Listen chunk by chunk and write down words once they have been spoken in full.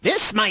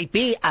might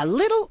be a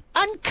little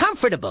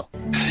uncomfortable.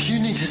 You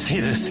need to see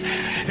this.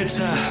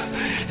 It's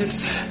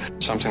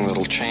something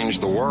that'll change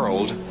the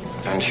world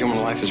and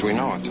human life as we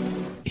know it.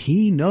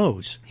 He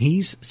knows.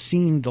 He's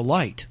seen the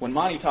light. When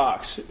Monty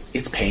talks,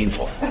 it's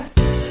painful.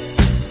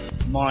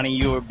 Monty,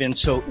 you have been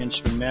so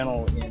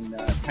instrumental in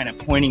kind of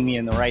pointing me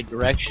in the right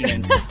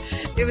direction.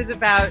 It was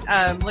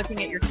about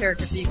looking at your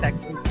character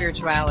defects in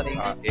spirituality.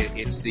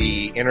 It's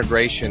the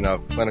integration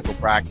of clinical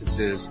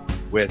practices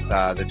with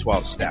the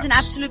 12 steps. It's an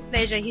absolute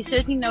pleasure. He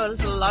certainly knows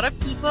a lot of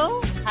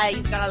people.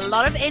 He's got a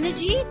lot of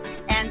energy,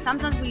 and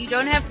sometimes when you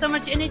don't have so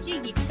much energy,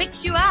 he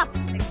picks you up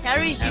and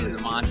carries you. Having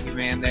the Monty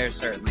man there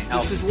certainly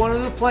helps. This is one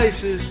of the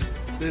places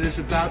that is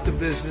about the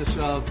business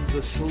of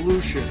the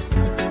solution.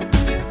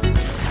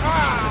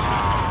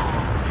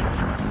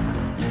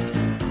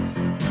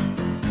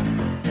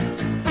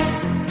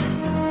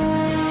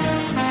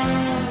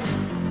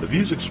 The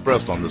views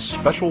expressed on this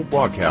special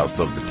broadcast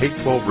of the Take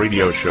 12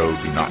 radio show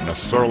do not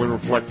necessarily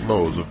reflect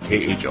those of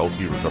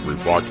KHLT Recovery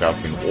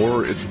Broadcasting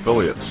or its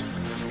affiliates.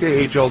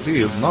 KHLT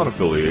is not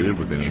affiliated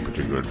with any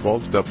particular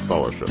 12-step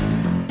fellowship.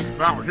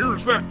 Now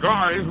here's that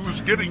guy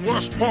who's getting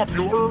less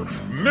popular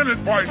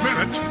minute by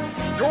minute.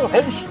 Your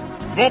host,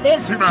 the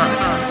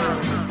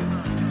Multi-Man.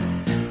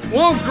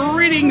 Well,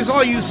 greetings,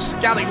 all you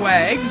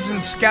scallywags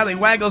and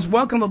scallywaggles.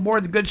 Welcome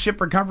aboard the Good Ship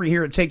Recovery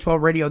here at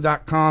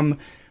Take12Radio.com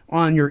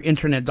on your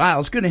internet dial.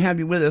 It's good to have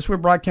you with us. We're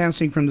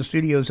broadcasting from the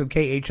studios of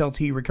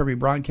KHLT Recovery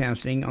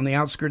Broadcasting on the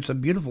outskirts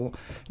of beautiful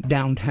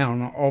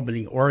downtown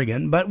Albany,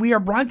 Oregon. But we are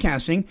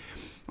broadcasting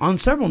on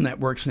several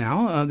networks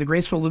now. The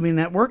Graceful Living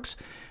Networks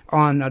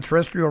on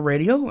terrestrial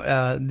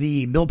radio,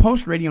 the Bill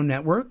Post Radio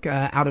Network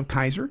out of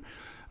Kaiser,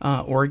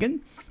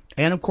 Oregon.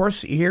 And, of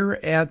course, here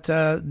at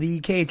the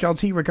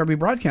KHLT Recovery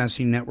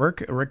Broadcasting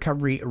Network,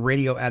 Recovery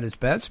Radio at its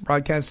best,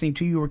 broadcasting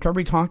to you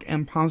recovery talk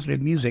and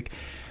positive music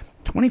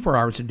 24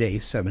 hours a day,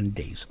 7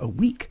 days a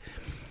week.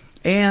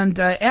 And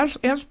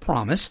as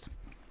promised,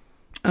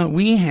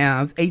 we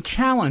have a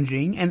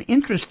challenging and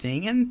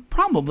interesting and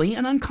probably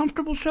an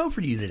uncomfortable show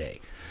for you today.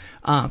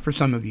 For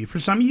some of you. For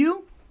some of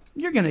you,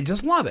 you're going to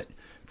just love it.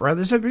 For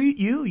others of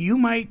you, you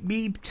might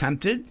be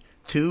tempted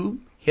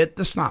to hit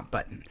the stop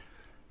button.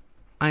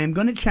 I am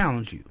going to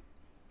challenge you.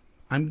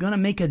 I'm going to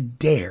make a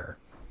dare.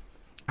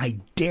 I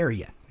dare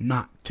you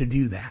not to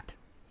do that.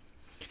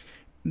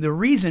 The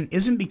reason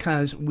isn't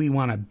because we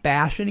want to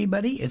bash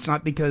anybody. It's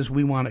not because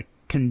we want to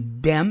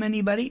condemn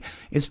anybody.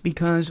 It's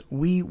because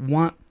we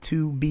want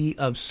to be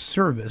of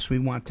service. We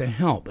want to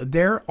help.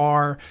 There's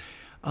a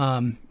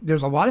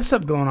lot of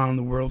stuff going on in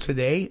the world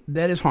today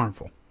that is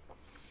harmful.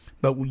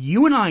 But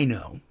you and I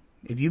know,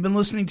 if you've been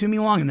listening to me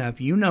long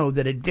enough, you know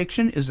that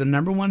addiction is the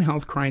number one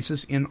health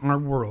crisis in our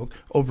world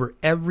over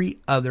every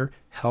other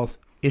health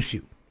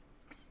issue.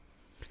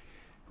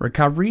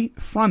 Recovery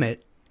from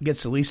it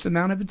gets the least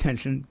amount of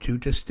attention due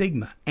to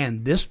stigma.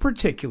 And this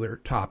particular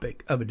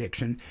topic of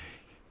addiction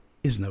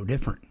is no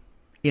different.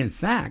 In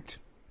fact,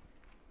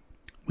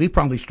 we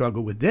probably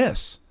struggle with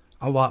this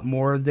a lot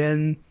more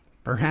than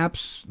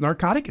perhaps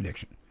narcotic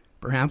addiction,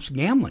 perhaps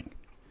gambling.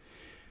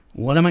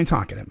 What am I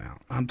talking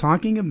about? I'm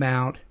talking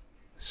about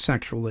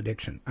sexual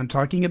addiction. I'm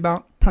talking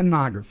about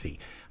pornography.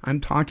 I'm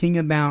talking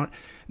about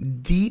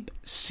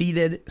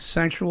deep-seated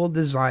sexual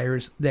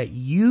desires that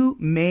you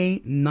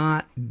may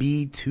not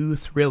be too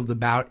thrilled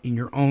about in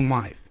your own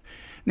life.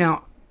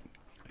 Now,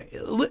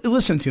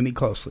 listen to me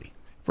closely.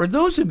 For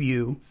those of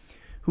you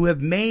who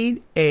have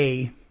made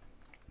a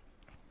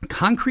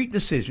concrete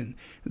decision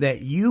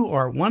that you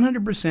are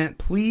 100%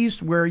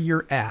 pleased where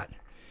you're at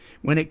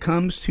when it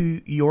comes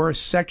to your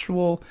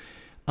sexual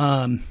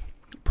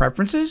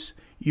preferences,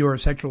 your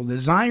sexual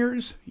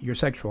desires, your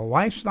sexual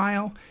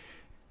lifestyle,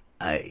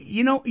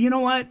 you know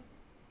what?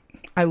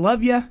 I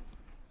love you,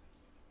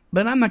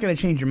 but I'm not going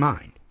to change your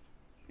mind.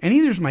 And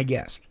neither is my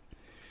guest.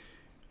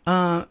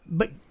 But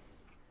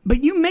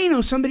you may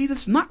know somebody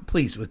that's not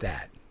pleased with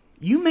that.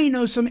 You may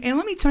know some, and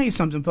let me tell you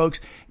something, folks.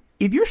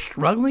 If you're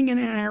struggling in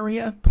an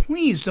area,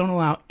 please don't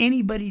allow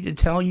anybody to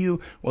tell you,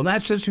 well,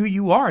 that's just who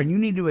you are, and you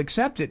need to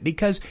accept it,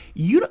 because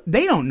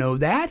they don't know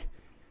that.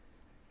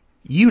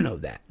 You know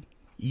that.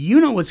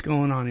 You know what's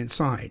going on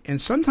inside. And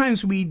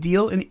sometimes we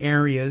deal in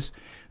areas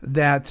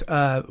that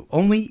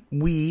only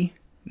we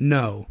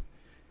know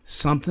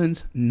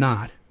something's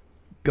not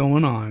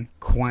going on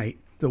quite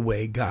the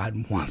way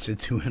God wants it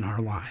to in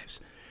our lives.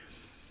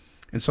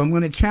 And so I'm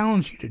going to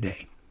challenge you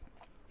today.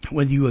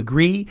 Whether you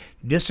agree,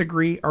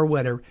 disagree, or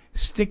whatever,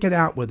 stick it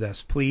out with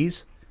us,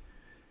 please.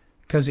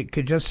 Because it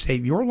could just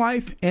save your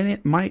life, and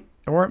it might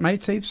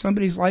save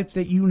somebody's life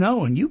that you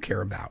know and you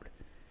care about.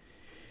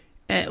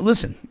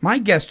 Listen, my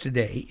guest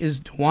today is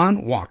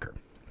Dwan Walker.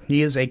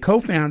 He is a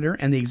co-founder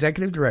and the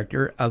executive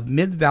director of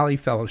Mid-Valley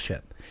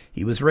Fellowship.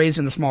 He was raised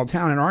in a small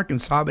town in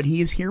Arkansas, but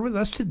he is here with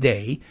us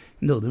today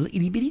in the little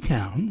itty-bitty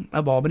town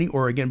of Albany,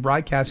 Oregon,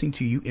 broadcasting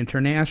to you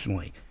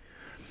internationally.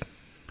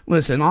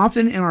 Listen,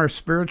 often in our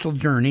spiritual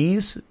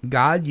journeys,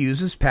 God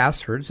uses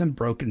past hurts and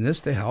brokenness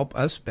to help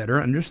us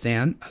better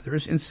understand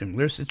others in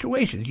similar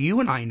situations. You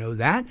and I know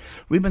that.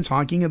 We've been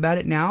talking about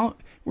it now.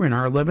 We're in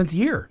our 11th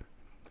year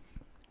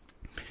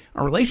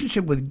Our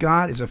relationship with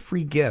God is a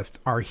free gift.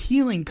 Our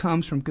healing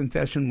comes from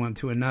confession one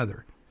to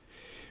another.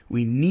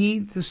 We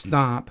need to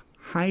stop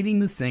hiding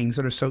the things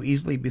that are so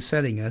easily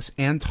besetting us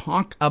and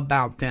talk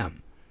about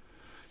them.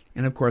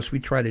 And, of course, we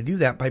try to do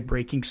that by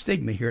breaking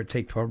stigma here at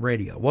Take 12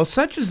 Radio. Well,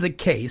 such is the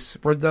case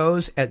for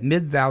those at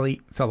Mid-Valley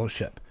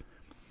Fellowship.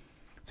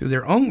 Through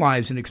their own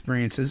lives and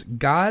experiences,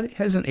 God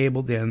has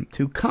enabled them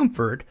to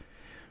comfort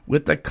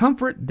with the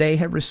comfort they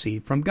have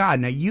received from God.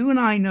 Now, you and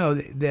I know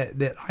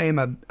that I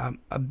am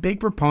a big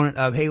proponent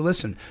of, hey,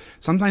 listen,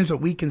 sometimes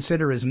what we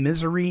consider as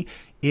misery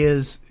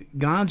is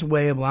God's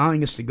way of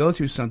allowing us to go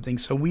through something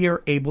so we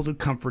are able to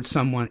comfort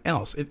someone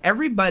else. If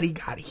everybody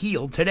got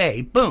healed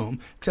today, boom,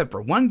 except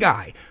for one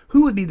guy,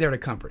 who would be there to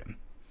comfort him?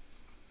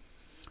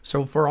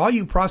 So for all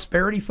you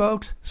prosperity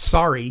folks,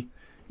 sorry,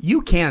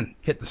 you can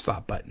hit the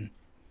stop button.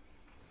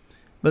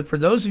 But for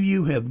those of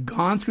you who have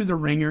gone through the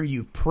ringer,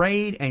 you've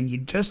prayed, and you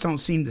just don't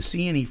seem to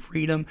see any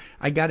freedom,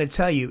 I got to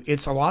tell you,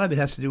 a lot of it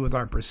has to do with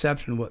our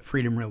perception of what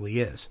freedom really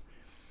is.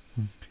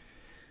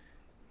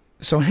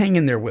 So hang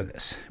in there with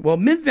us. Well,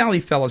 Mid-Valley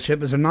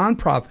Fellowship is a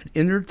nonprofit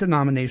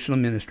interdenominational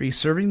ministry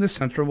serving the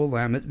central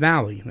Willamette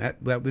Valley.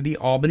 That would be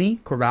Albany,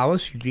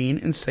 Corvallis, Eugene,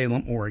 and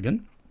Salem,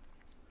 Oregon.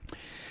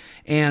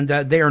 And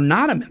they are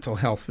not a mental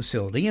health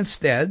facility.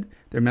 Instead,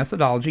 their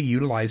methodology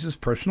utilizes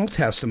personal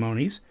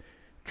testimonies,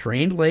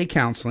 trained lay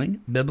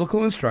counseling,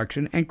 biblical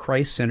instruction, and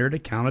Christ-centered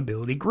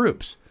accountability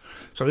groups.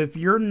 So if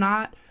you're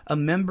not a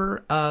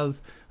member of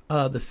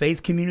the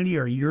faith community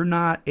or you're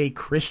not a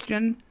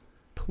Christian,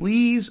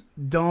 please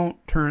don't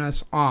turn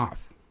us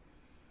off.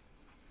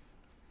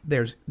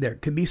 There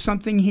could be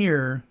something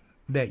here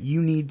that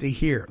you need to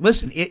hear.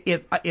 Listen,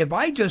 if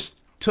I just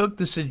took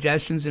the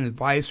suggestions and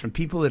advice from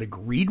people that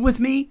agreed with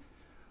me,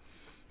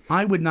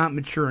 I would not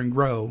mature and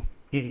grow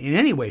in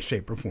any way,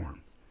 shape, or form.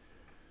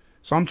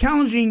 So I'm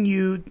challenging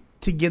you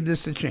to give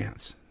this a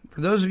chance.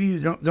 For those of you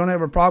who don't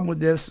have a problem with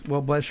this,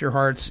 well, bless your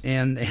hearts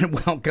and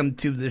welcome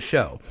to the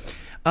show.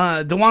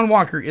 DeJuan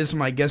Walker is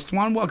my guest.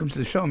 DeJuan, welcome to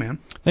the show, man.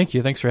 Thank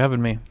you. Thanks for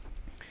having me.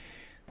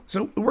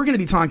 So we're going to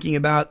be talking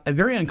about a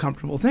very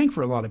uncomfortable thing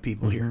for a lot of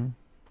people here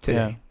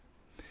today.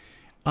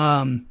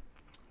 Yeah.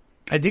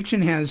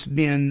 Addiction has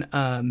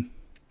been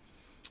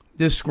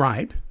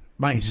described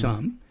by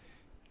some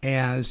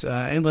as,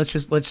 and let's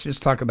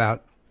just talk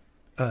about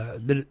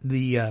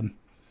the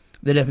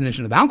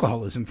definition of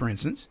alcoholism, for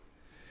instance,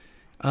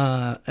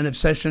 an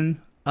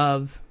obsession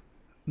of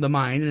the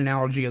mind, an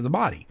allergy of the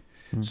body.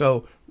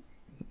 So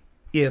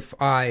if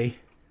I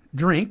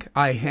drink,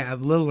 I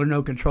have little or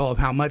no control of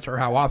how much or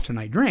how often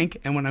I drink,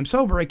 and when I'm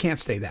sober, I can't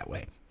stay that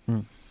way.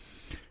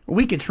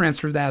 We could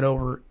transfer that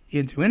over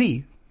into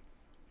any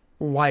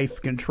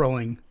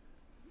life-controlling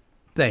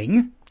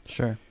thing.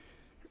 Sure.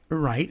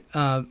 Right.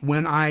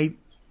 When I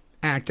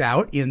act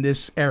out in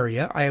this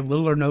area, I have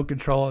little or no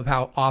control of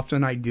how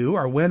often I do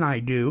or when I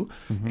do,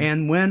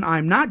 and when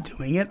I'm not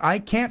doing it, I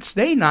can't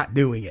stay not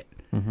doing it.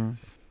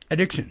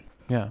 Addiction.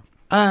 Yeah.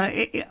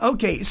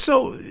 Okay,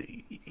 so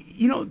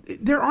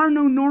there are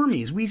no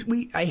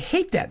normies. I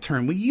hate that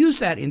term. We use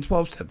that in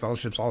 12-step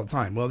fellowships all the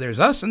time. Well, there's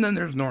us, and then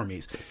there's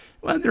normies.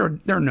 Well, there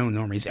are no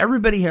normies.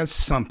 Everybody has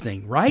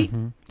something, right?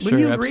 Sure,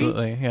 you agree?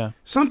 Absolutely, yeah.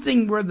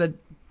 Something where the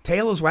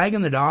tail is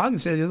wagging the dog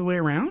instead of the other way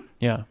around?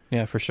 Yeah,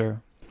 for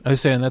sure. I was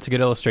saying that's a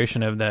good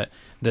illustration of that.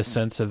 This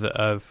sense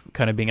of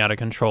kind of being out of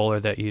control, or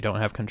that you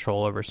don't have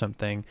control over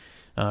something,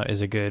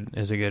 is a good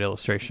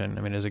illustration.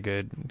 I mean, is a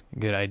good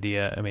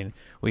idea. I mean,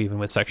 even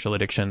with sexual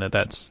addiction,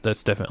 that's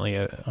definitely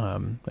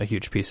a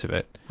huge piece of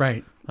it.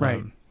 Right.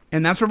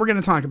 And that's what we're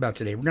going to talk about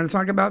today. We're going to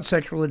talk about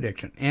sexual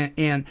addiction,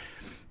 and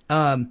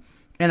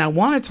I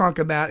want to talk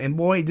about, and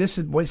boy,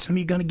 some of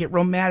you are going to get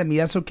real mad at me.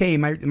 That's okay.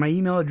 My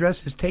email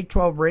address is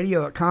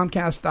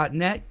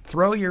take12radio@comcast.net.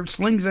 Throw your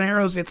slings and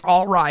arrows. It's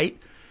all right.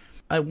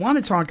 I want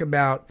to talk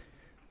about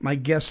my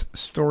guest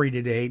story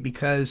today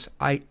because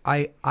I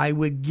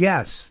would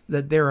guess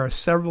that there are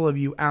several of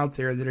you out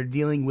there that are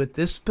dealing with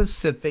this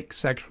specific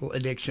sexual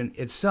addiction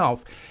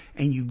itself,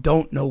 and you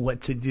don't know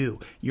what to do.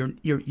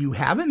 You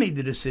haven't made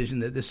the decision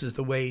that this is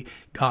the way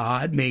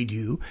God made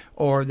you,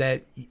 or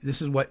that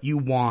this is what you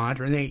want,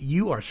 or that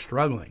you are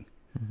struggling,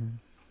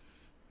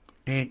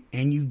 and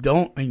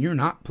you're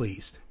not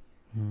pleased.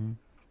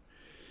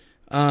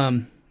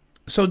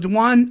 So,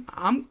 DeJuan,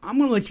 I'm going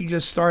to let you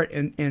just start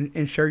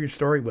and share your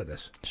story with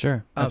us.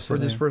 Sure, for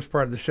this first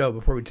part of the show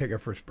before we take our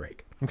first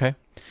break. Okay.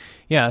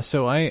 Yeah.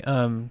 So I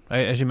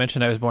as you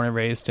mentioned, I was born and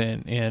raised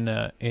in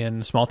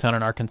a small town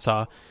in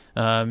Arkansas.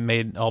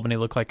 Made Albany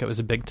look like it was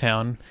a big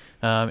town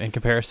in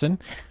comparison,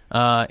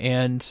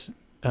 and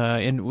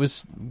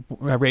was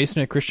raised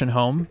in a Christian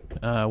home.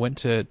 Went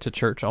to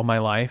church all my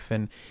life,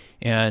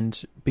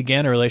 and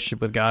began a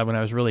relationship with God when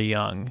I was really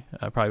young,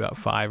 probably about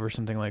 5 or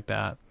something like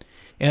that.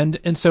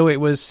 And so it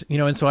was,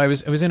 and so I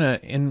was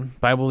in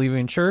Bible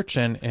believing church,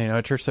 and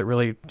a church that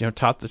really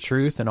taught the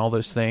truth and all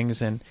those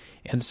things, and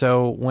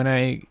so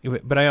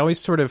but I always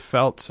sort of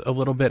felt a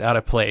little bit out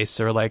of place,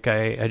 or like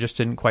I just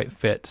didn't quite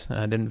fit.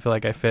 I didn't feel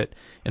like I fit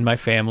in my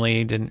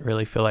family. Didn't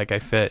really feel like I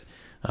fit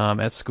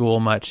at school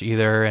much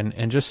either,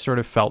 and just sort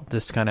of felt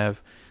this kind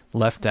of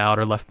left out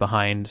or left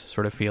behind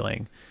sort of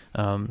feeling.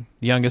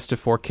 Youngest of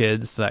 4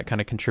 kids, that kind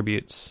of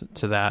contributes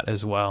to that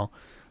as well.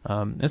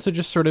 And so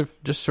just sort of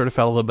felt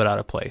a little bit out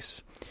of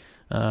place.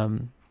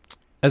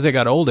 As I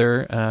got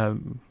older,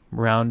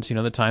 around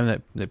the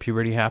time that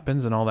puberty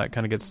happens and all that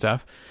kind of good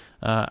stuff,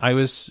 I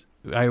was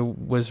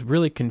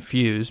really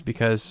confused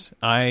because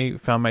I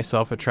found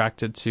myself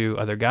attracted to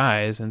other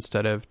guys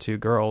instead of to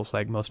girls,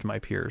 like most of my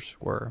peers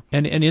were.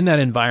 And in that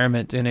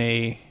environment,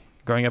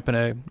 growing up in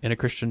a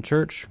Christian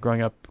church,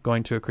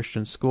 going to a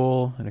Christian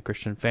school, in a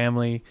Christian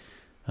family,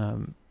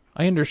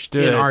 I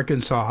understood in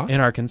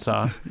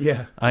Arkansas.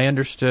 Yeah, I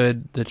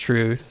understood the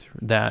truth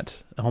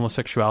that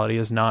homosexuality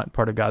is not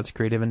part of God's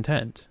creative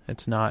intent.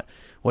 It's not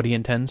what He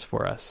intends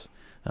for us.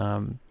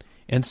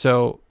 And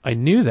so I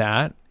knew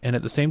that, and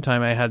at the same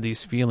time, I had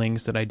these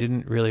feelings that I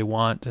didn't really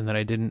want and that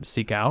I didn't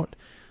seek out,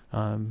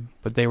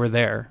 but they were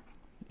there,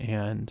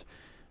 and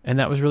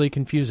that was really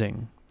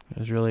confusing. It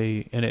was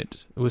really, and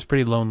it was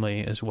pretty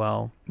lonely as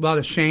well. Brought a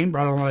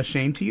lot of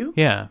shame to you?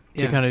 Yeah.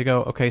 To kind of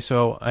go, okay,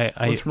 so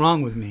what's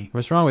wrong with me?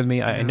 What's wrong with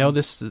me? I know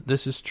this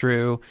is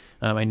true.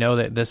 I know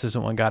that this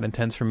isn't what God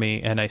intends for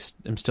me, and I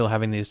am still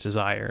having these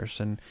desires.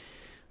 And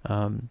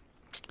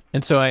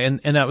so and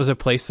that was a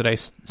place that I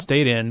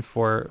stayed in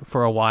for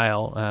a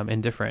while, in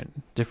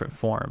different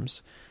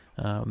forms.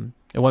 At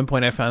one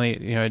point I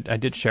finally, I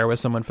did share with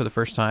someone for the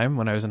first time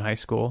when I was in high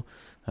school,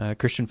 a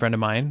Christian friend of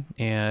mine,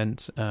 and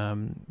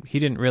he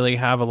didn't really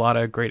have a lot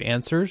of great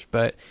answers,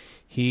 but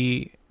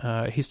he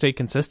stayed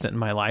consistent in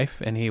my life,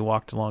 and he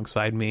walked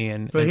alongside me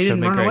and showed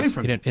me grace.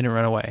 He didn't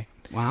run away.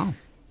 Wow.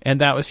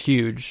 And that was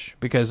huge,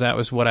 because that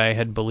was what I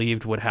had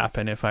believed would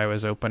happen if I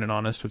was open and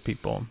honest with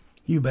people.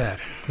 You bet.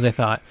 Because I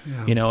thought,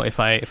 if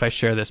I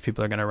share this,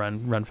 people are going to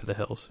run for the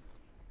hills.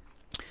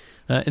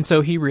 And so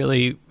he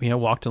really,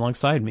 walked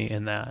alongside me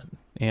in that,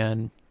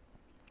 and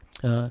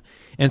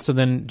so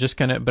then just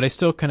kind of, but I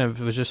still kind of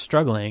was just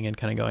struggling and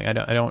kind of going,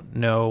 I don't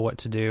know what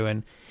to do,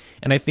 and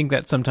I think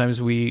that sometimes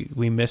we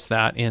miss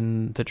that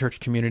in the church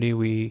community.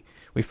 We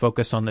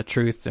focus on the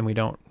truth, and we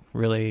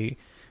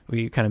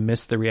kind of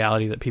miss the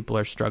reality that people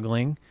are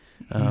struggling,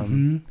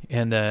 and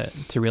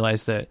to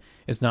realize that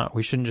it's not,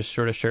 we shouldn't just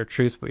sort of share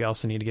truth, but we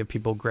also need to give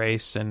people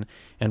grace and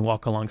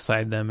walk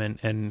alongside them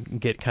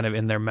and get kind of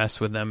in their mess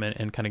with them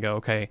and kind of go,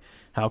 okay,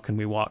 how can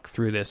we walk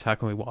through this? How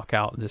can we walk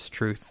out this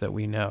truth that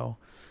we know?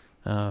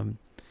 And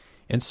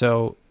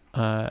so,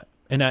 and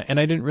I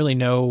didn't really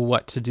know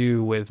what to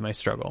do with my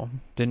struggle.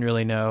 Didn't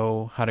really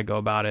know how to go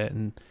about it.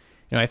 And,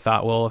 I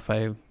thought, well, if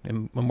I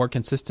am more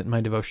consistent in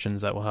my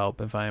devotions, that will help.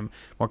 If I'm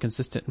more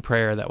consistent in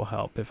prayer, that will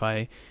help. If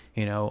I'm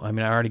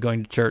already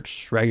going to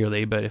church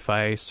regularly, but if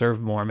I serve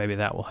more, maybe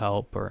that will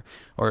help.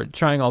 Or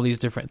trying all these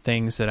different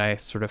things that I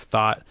sort of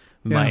thought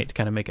might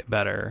kind of make it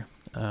better.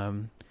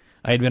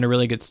 I had been a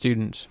really good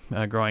student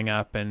growing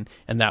up, and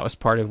that was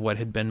part of what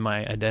had been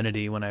my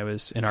identity when I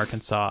was in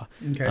Arkansas.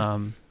 Okay.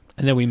 And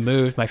then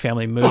my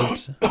family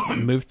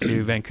moved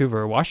to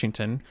Vancouver,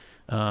 Washington,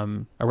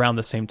 around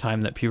the same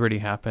time that puberty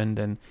happened,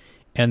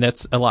 and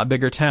that's a lot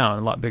bigger town,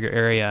 a lot bigger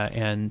area,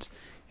 and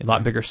a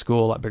lot bigger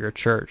school, a lot bigger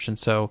church. And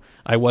so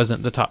I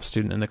wasn't the top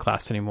student in the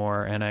class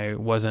anymore, and I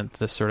wasn't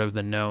the sort of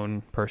the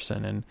known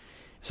person, and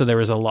so there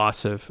was a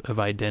loss of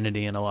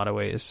identity in a lot of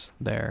ways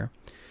there.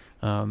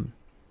 And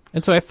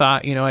so I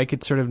thought, I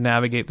could sort of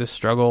navigate this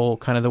struggle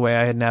kind of the way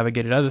I had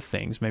navigated other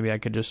things. Maybe I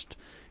could just,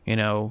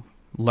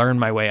 learn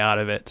my way out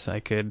of it. I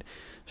could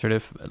sort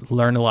of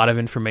learn a lot of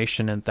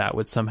information, and that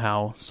would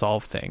somehow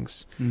solve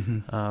things.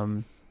 Mm-hmm.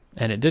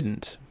 And it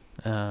didn't.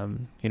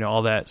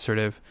 All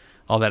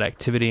that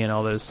activity and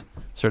all those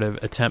sort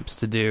of attempts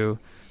to do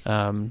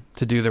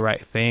the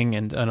right thing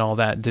and all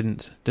that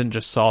didn't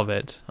just solve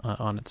it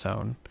on its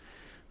own.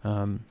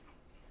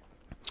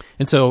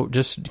 And so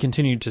just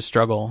continued to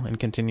struggle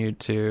and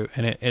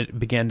it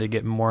began to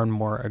get more and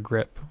more a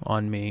grip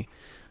on me.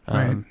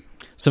 Right.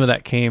 Some of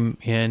that came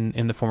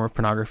in the form of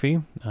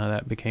pornography.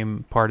 That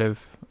became part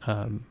of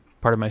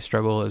my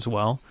struggle as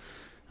well.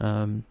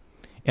 And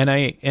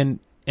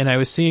I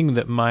was seeing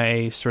that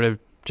my sort of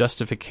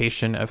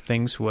justification of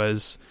things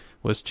was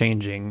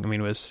changing. I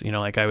mean,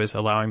 I was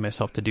allowing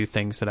myself to do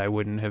things that I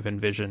wouldn't have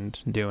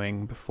envisioned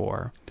doing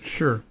before.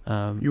 Sure.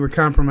 You were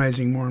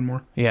compromising more and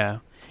more. Yeah.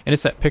 And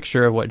it's that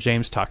picture of what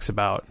James talks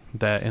about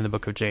that in the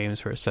book of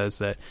James, where it says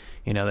that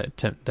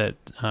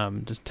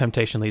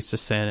temptation leads to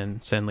sin,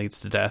 and sin leads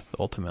to death.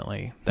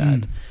 Ultimately,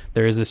 that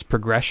there is this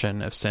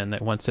progression of sin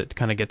that once it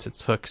kind of gets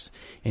its hooks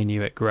in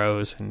you, it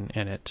grows, and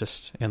it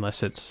just,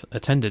 unless it's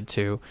attended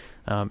to,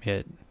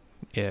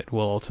 it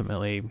will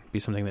ultimately be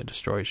something that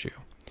destroys you.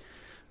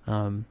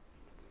 And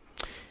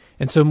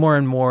so more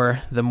and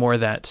more, the more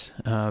that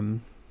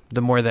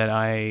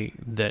I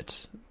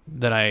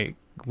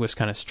was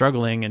kind of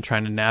struggling and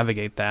trying to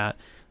navigate that,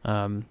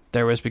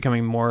 there was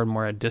becoming more and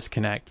more a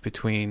disconnect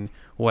between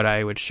what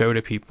I would show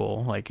to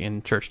people, like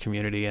in church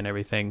community and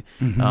everything,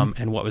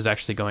 and what was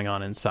actually going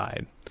on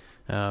inside.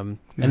 And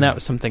that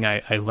was something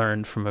I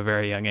learned from a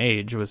very young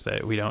age, was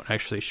that we don't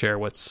actually share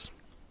what's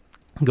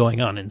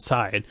going on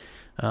inside,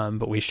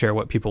 but we share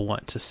what people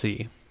want to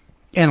see.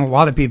 And a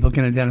lot of people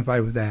can identify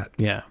with that.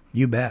 Yeah.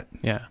 You bet.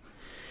 Yeah.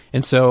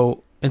 And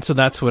so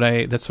that's what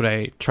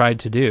I tried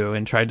to do,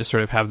 and tried to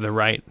sort of have the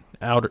right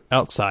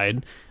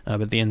outside,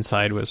 but the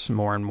inside was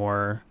more and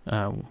more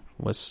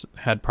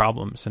had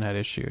problems and had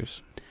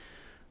issues.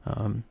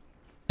 And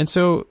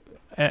so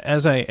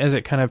as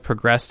it kind of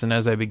progressed, and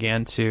as I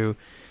began to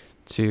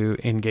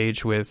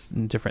engage with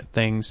different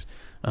things,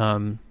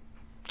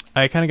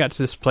 I kind of got to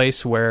this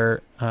place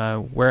where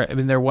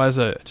there was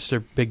just a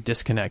big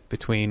disconnect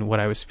between what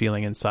I was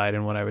feeling inside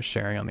and what I was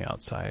sharing on the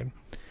outside.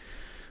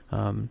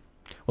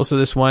 So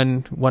this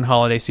one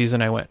holiday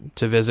season, I went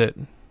to visit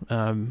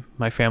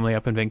my family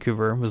up in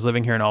Vancouver. Was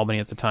living here in Albany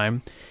at the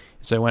time,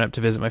 so I went up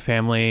to visit my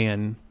family,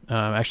 and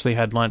actually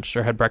had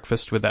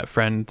breakfast with that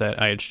friend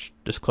that I had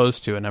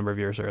disclosed to a number of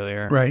years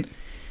earlier. Right.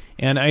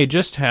 And it had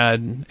just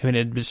been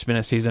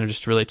a season of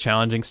just really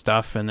challenging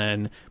stuff, and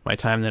then my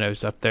time that I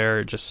was up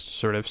there just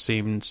sort of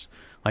seemed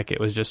like it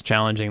was just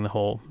challenging the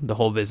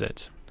whole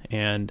visit.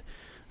 And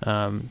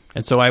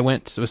so I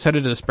was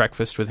headed to this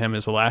breakfast with him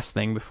as the last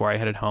thing before I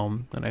headed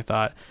home, and I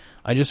thought,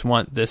 I just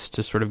want this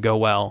to sort of go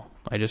well.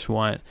 I just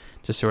want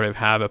to sort of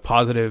have a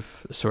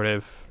positive sort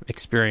of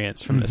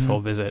experience from this whole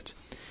visit.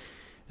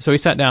 So we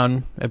sat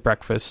down at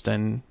breakfast,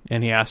 and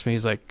he asked me,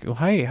 he's like, well,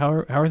 "Hey,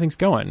 how are things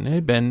going?" And it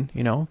had been,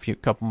 a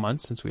couple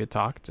months since we had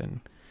talked,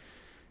 and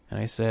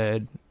I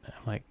said,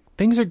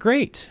 "Things are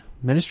great.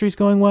 Ministry's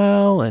going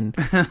well, and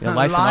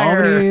life in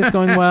Albany is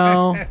going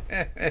well."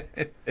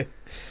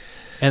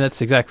 And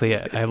that's exactly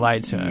it. I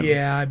lied to him.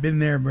 Yeah, I've been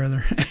there,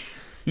 brother.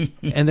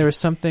 And there was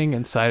something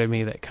inside of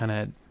me that kind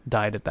of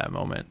died at that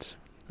moment,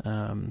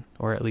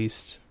 or at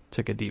least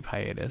took a deep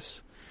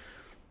hiatus.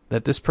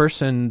 That this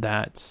person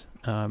that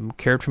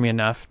cared for me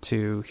enough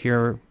to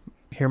hear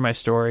my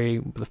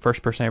story, the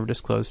first person I ever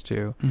disclosed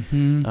to,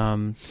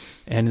 and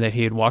that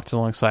he had walked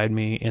alongside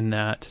me in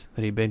that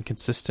he'd been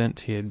consistent,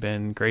 he had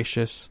been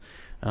gracious,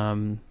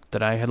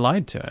 that I had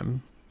lied to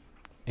him.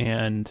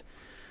 And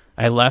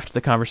I left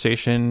the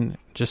conversation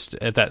just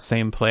at that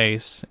same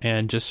place,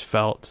 and just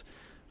felt,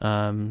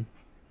 did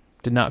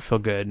not feel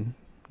good.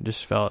 I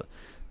just felt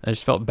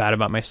bad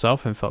about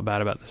myself, and felt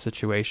bad about the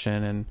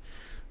situation,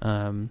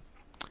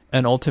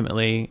 and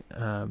ultimately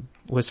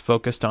was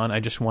focused on, I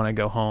just want to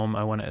go home.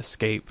 I want to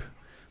escape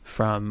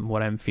from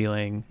what I'm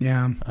feeling.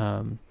 Yeah.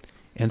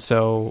 And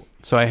so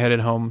I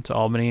headed home to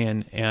Albany,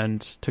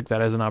 and took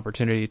that as an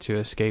opportunity to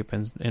escape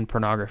in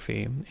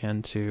pornography,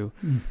 and to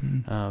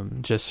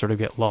just sort of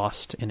get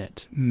lost in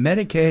it.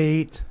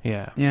 Medicate.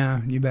 Yeah.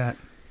 Yeah, you bet.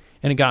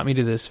 And it got me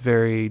to this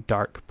very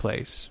dark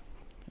place.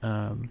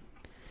 And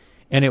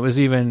it was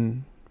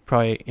even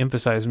probably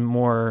emphasized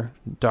more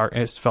dark.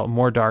 It felt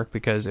more dark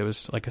because it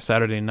was like a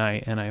Saturday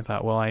night, and I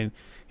thought, well,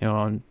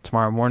 on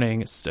tomorrow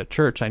morning it's at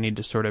church, I need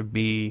to sort of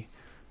be,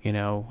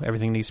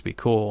 everything needs to be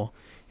cool,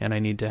 and I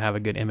need to have a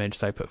good image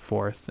that I put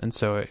forth. And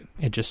so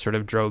it just sort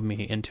of drove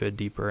me into a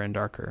deeper and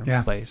darker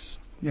place.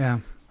 Yeah.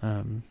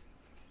 And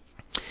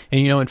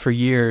for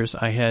years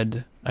I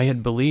had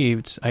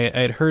believed, I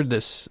had heard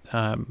this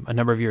a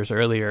number of years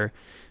earlier.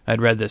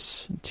 I'd read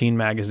this teen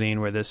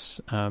magazine where this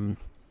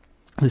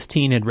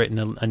teen had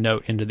written a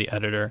note into the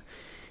editor,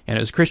 and it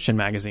was a Christian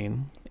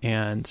magazine.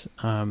 And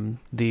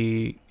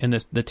the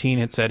teen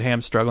had said, "Hey,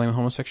 I'm struggling with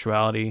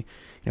homosexuality.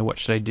 What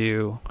should I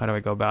do? How do I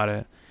go about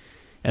it?"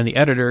 And the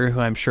editor, who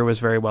I'm sure was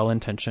very well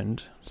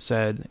intentioned,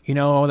 said,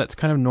 "That's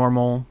kind of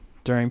normal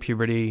during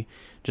puberty.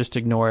 Just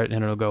ignore it,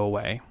 and it'll go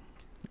away."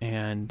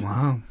 And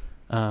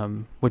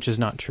which is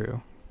not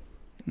true.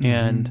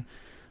 And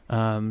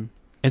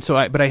so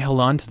I held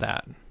on to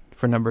that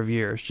for a number of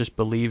years, just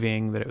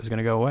believing that it was going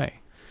to go away.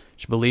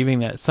 Just believing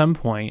that at some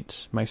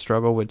point my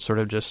struggle would sort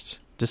of just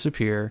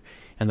disappear,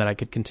 and that I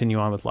could continue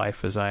on with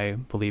life as I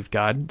believed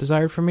God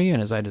desired for me,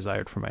 and as I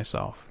desired for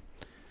myself.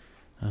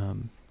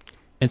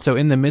 And so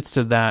in the midst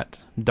of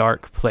that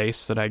dark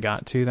place that I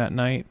got to that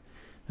night,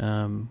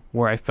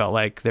 where I felt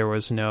like it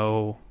was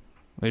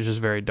just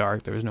very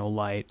dark, there was no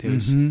light, it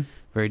was a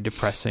very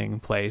depressing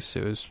place,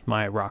 it was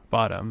my rock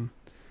bottom,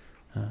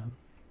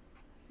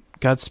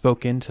 God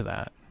spoke into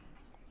that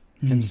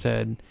and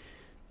said,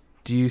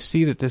 "Do you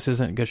see that this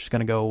isn't just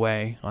going to go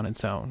away on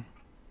its own?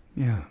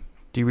 Yeah.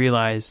 Do you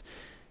realize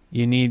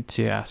you need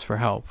to ask for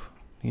help?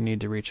 You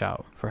need to reach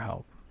out for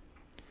help."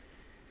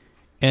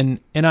 And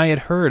I had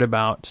heard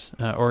about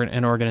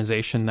an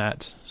organization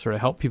that sort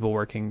of helped people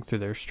working through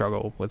their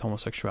struggle with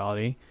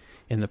homosexuality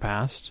in the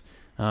past,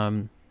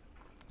 a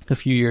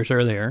few years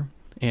earlier,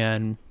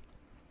 and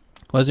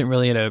wasn't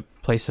really at a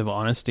place of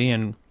honesty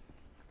and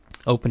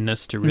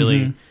openness to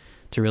really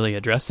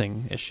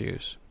addressing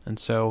issues. And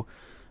so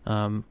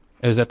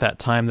it was at that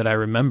time that I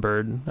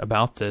remembered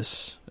about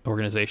this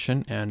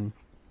organization, and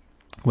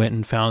went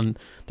and found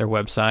their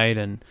website,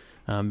 and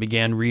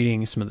began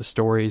reading some of the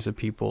stories of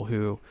people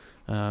who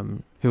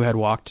had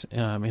walked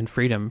in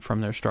freedom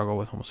from their struggle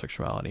with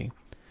homosexuality.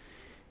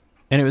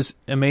 And it was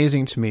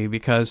amazing to me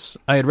because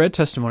I had read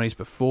testimonies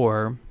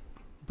before,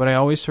 but I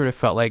always sort of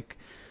felt like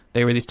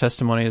they were these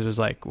testimonies. It was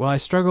like, well, I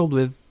struggled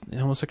with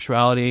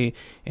homosexuality,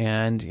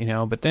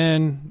 and but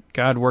then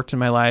God worked in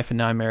my life, and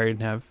now I'm married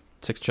and have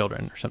 6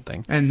 children or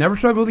something, and never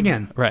struggled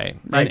again. Right.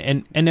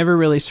 And never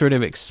really sort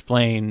of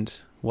explained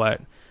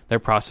what their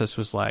process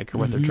was like or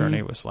what their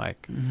journey was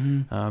like.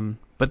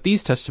 But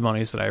these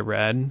testimonies that I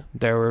read,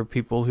 there were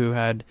people who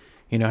had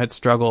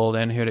struggled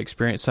and who had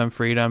experienced some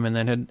freedom, and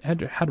then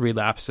had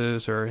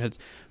relapses or had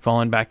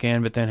fallen back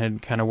in, but then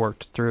had kind of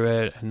worked through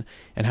it,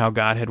 and how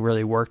God had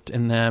really worked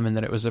in them, and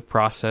that it was a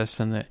process,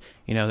 and that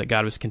that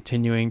God was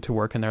continuing to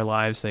work in their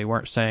lives. They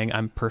weren't saying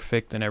I'm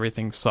perfect and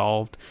everything's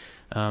solved.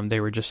 They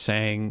were just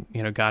saying,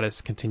 God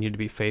has continued to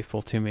be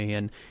faithful to me,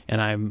 and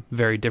I'm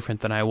very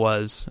different than I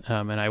was,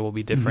 and I will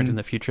be different in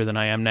the future than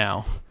I am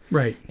now.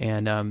 Right.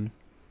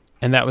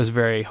 And that was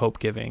very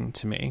hope-giving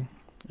to me.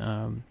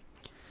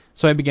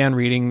 So I began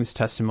reading these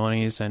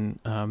testimonies and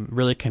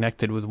really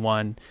connected with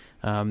one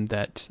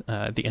that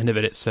at the end of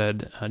it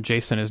said,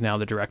 Jason is now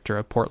the director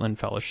of Portland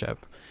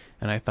Fellowship.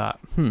 And I thought,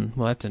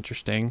 well, that's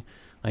interesting.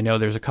 I know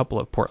there's a couple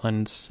of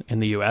Portlands in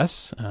the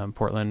U.S.,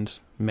 Portland,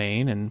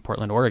 Maine, and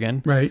Portland,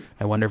 Oregon. Right.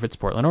 I wonder if it's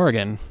Portland,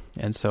 Oregon.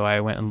 And so I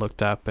went and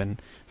looked up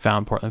and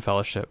found Portland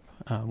Fellowship,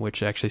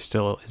 which actually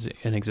still is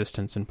in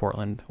existence in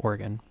Portland,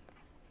 Oregon.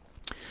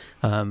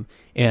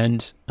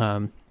 And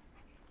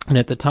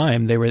at the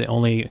time, they were the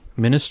only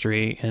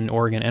ministry in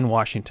Oregon and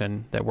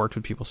Washington that worked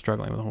with people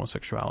struggling with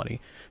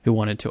homosexuality who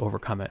wanted to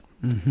overcome it.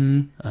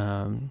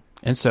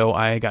 And so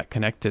I got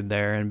connected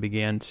there and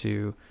began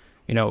to,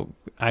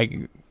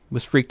 I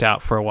was freaked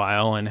out for a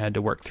while and had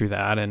to work through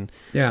that, and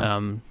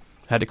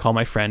had to call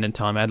my friend and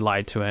tell him I'd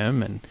lied to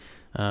him,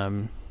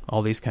 and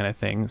all these kind of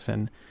things.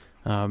 And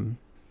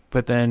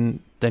but then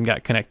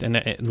got connected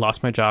and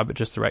lost my job at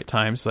just the right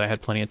time, so I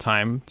had plenty of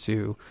time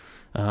to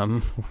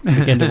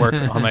begin to work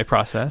on my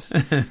process.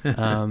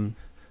 And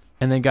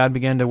then God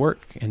began to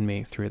work in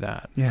me through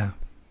that. Yeah.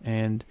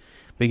 And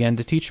began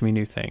to teach me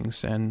new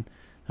things, and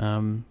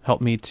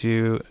help me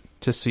to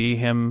see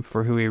him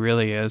for who he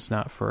really is,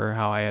 not for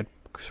how I had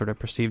sort of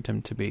perceived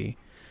him to be.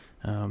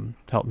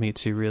 Helped me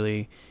to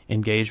really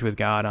engage with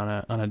God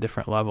on a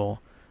different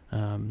level,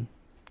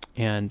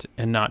 and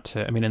not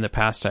to. I mean, in the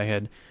past, I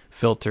had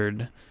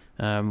filtered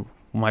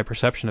my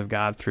perception of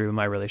God through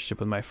my relationship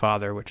with my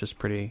father, which is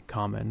pretty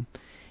common,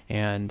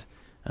 and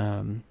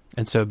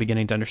so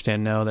beginning to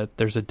understand now that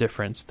there's a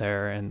difference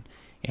there,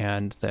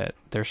 and that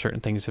there are certain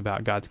things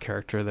about God's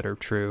character that are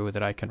true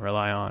that I can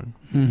rely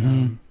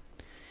on.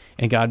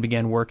 And God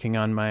began working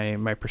on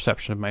my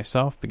perception of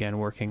myself, began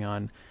working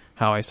on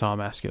how I saw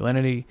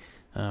masculinity,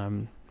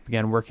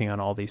 began working on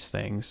all these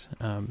things,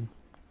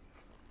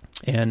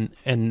 and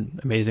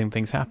amazing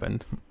things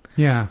happened.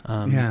 Yeah,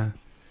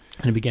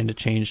 And it began to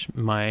change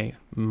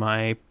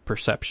my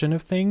perception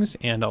of things,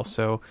 and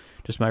also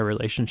just my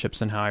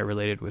relationships and how I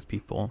related with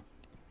people.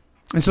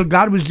 And so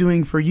God was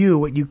doing for you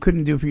what you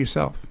couldn't do for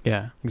yourself.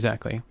 Yeah,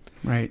 exactly.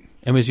 Right.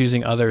 And was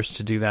using others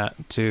to do that,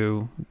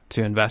 to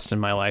invest in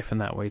my life in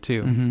that way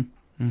too.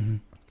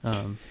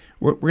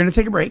 We're going to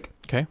take a break.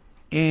 Okay.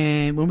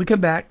 And when we come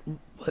back,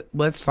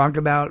 let's talk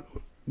about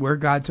where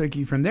God took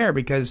you from there,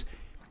 because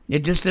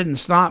it just didn't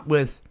stop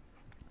with,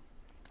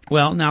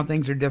 well, now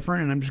things are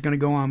different and I'm just going to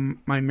go on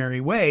my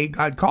merry way.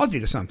 God called you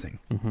to something.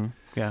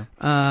 Yeah.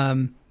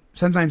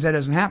 Sometimes that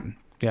doesn't happen.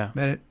 Yeah.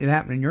 But it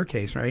happened in your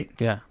case, right?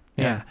 Yeah.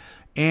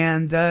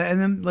 And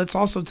then let's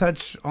also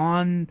touch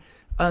on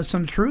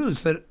some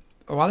truths that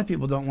a lot of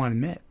people don't want to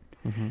admit.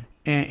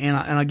 And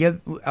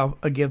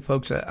I'll give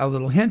folks a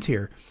little hint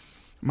here.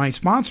 My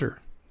sponsor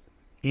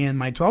in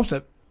my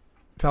 12-step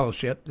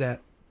fellowship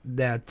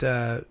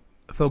that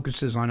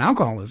focuses on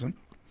alcoholism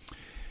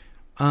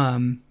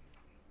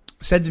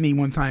said to me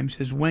one time,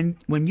 says, when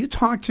you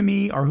talk to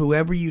me or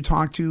whoever you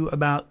talk to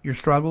about your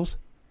struggles,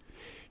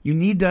 you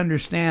need to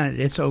understand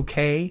it's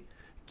okay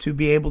to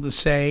be able to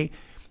say,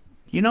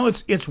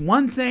 it's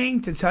one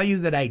thing to tell you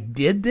that I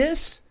did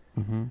this.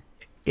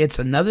 It's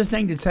another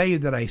thing to tell you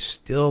that I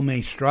still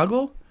may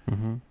struggle.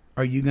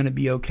 Are you going to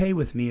be okay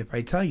with me if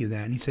I tell you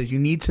that? And he says, you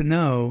need to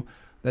know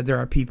that there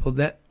are people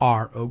that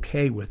are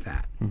okay with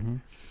that.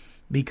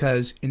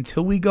 Because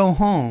until we go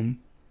home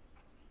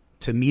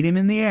to meet him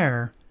in the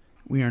air,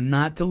 we are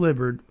not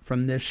delivered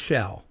from this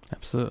shell.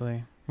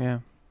 Absolutely. Yeah.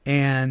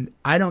 And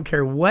I don't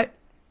care what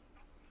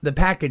the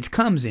package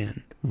comes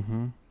in,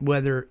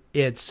 whether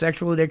it's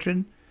sexual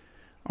addiction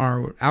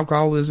or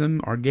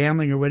alcoholism or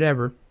gambling or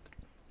whatever,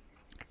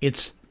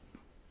 it's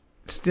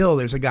still,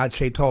 there's a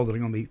God-shaped hole that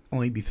can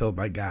only be filled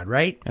by God,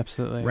 right?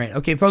 Absolutely. Right.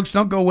 Okay, folks,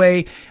 don't go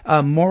away.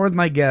 More with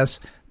my guest,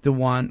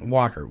 DeJuan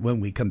Walker, when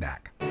we come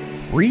back.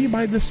 Free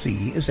by the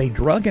Sea is a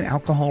drug and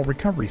alcohol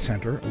recovery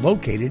center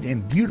located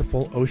in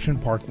beautiful Ocean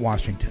Park,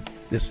 Washington.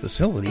 This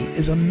facility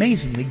is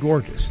amazingly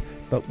gorgeous,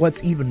 but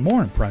what's even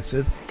more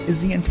impressive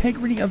is the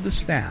integrity of the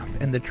staff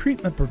and the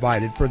treatment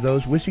provided for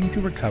those wishing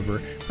to recover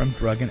from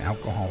drug and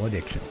alcohol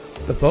addiction.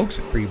 The folks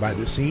at Free by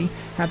the Sea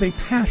have a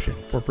passion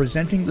for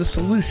presenting the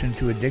solution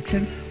to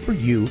addiction for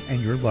you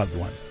and your loved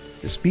one.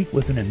 To speak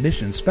with an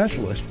admissions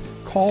specialist,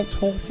 call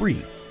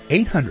toll-free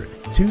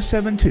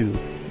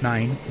 800-272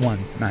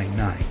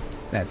 800-272-9199.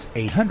 That's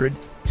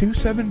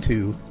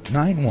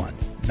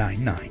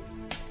 800-272-9199.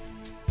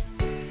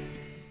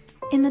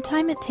 In the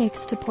time it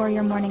takes to pour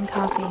your morning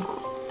coffee,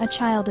 a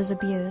child is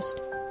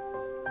abused.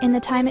 In the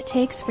time it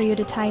takes for you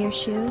to tie your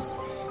shoes,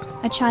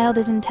 a child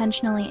is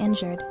intentionally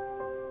injured.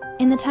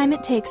 In the time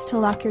it takes to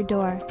lock your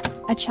door,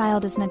 a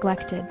child is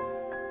neglected.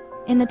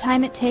 In the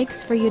time it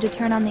takes for you to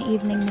turn on the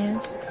evening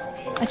news,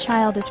 a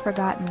child is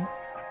forgotten.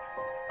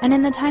 And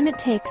in the time it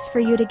takes for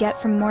you to get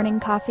from morning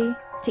coffee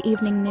to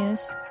evening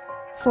news,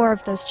 4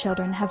 of those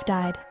children have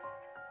died.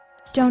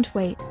 Don't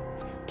wait.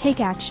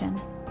 Take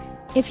action.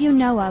 If you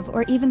know of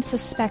or even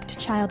suspect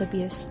child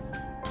abuse,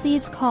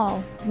 please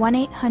call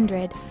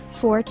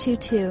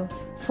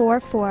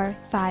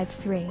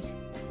 1-800-422-4453.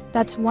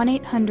 That's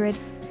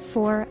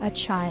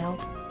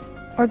 1-800-4-A-CHILD.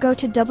 Or go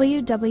to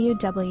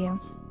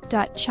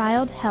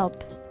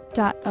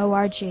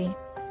www.childhelp.org.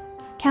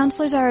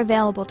 Counselors are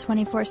available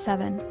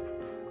 24/7.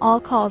 All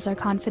calls are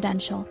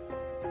confidential.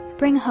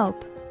 Bring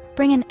hope.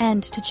 Bring an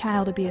end to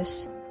child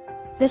abuse.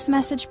 This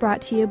message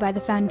brought to you by the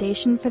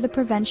Foundation for the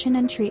Prevention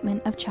and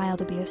Treatment of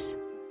Child Abuse.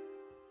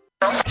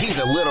 He's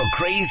a little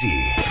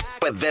crazy,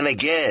 but then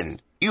again,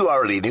 you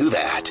already knew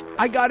that.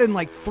 I got in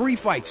like 3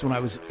 fights when I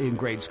was in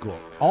grade school.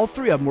 All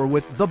 3 of them were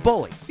with the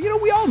bully. You know,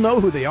 we all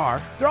know who they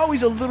are. They're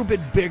always a little bit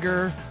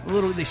bigger,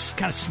 they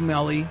kind of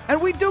smelly,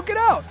 and we duke it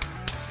out.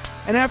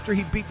 And after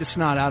he beat the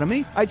snot out of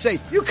me, I'd say,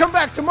 "You come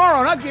back tomorrow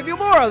and I'll give you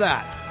more of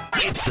that."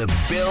 It's the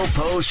Bill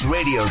Post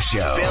Radio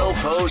Show. Bill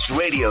Post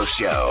Radio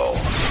Show.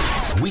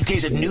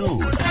 Weekdays at noon.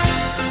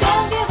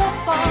 Don't give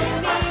up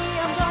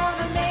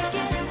on me.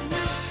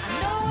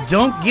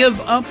 Don't give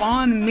up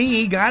on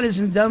me. God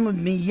isn't done with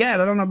me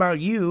yet. I don't know about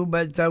you,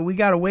 but we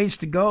got a ways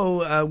to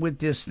go with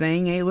this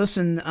thing. Hey,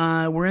 listen,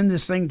 we're in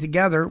this thing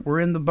together. We're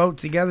in the boat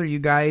together, you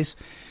guys.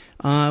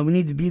 We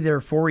need to be there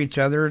for each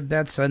other.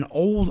 That's an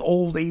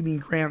old Amy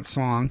Grant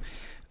song.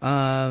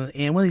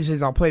 And one of these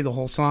days I'll play the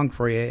whole song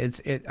for you.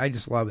 I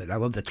just love it. I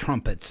love the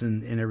trumpets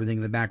and everything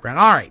in the background.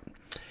 All right.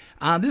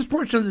 This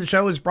portion of the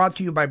show is brought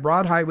to you by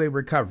Broad Highway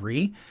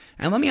Recovery.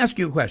 And let me ask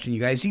you a question, you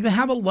guys. Do you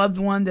have a loved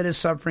one that is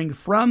suffering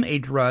from a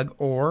drug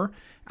or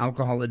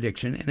alcohol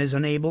addiction and is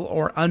unable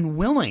or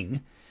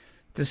unwilling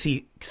to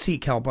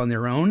seek help on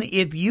their own?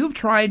 If you've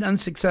tried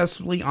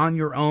unsuccessfully on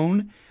your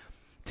own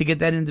to get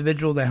that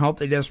individual the help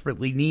they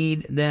desperately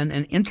need, then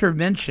an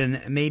intervention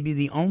may be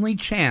the only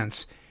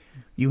chance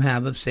you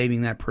have of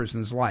saving that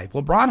person's life.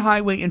 Well, Broad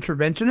Highway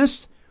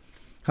interventionists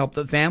help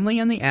the family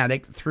and the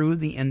addict through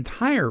the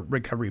entire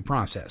recovery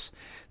process.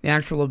 The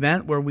actual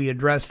event where we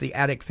address the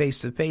addict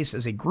face-to-face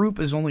as a group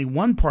is only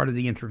one part of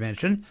the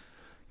intervention.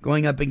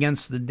 Going up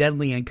against the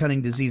deadly and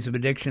cunning disease of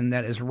addiction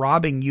that is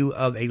robbing you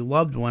of a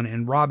loved one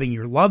and robbing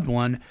your loved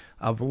one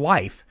of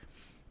life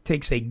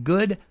takes a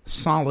good,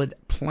 solid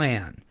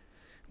plan.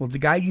 Well, to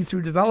guide you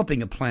through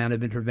developing a plan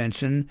of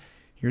intervention,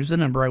 here's the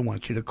number I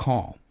want you to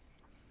call.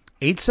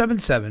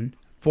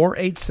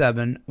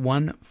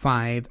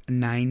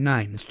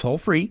 877-487-1599. It's toll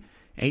free,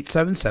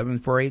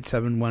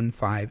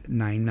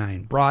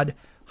 877-487-1599. Broad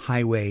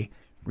Highway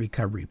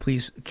Recovery.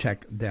 Please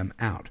check them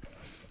out.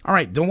 All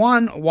right,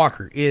 DeJuan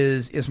Walker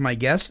is my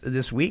guest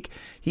this week.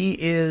 He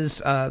is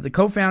the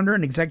co-founder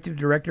and executive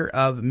director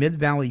of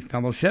Mid-Valley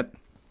Fellowship.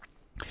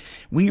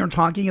 We are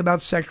talking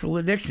about sexual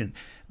addiction.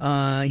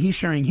 He's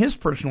sharing his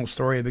personal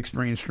story of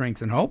experience,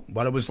 strength, and hope,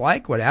 what it was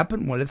like, what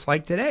happened, what it's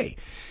like today.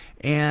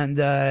 And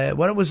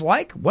what it was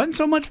like wasn't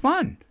so much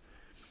fun.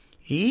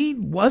 He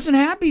wasn't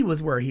happy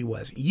with where he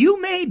was.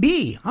 You may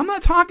be. I'm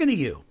not talking to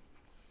you.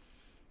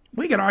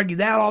 We could argue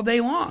that all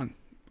day long.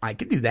 I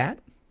could do that.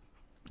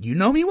 You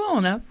know me well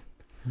enough.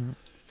 Mm-hmm.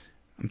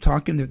 I'm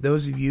talking to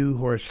those of you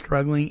who are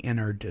struggling and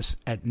are just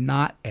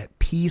not at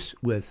peace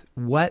with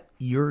what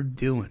you're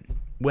doing,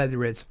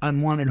 whether it's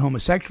unwanted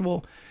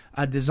homosexual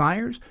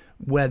desires,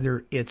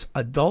 whether it's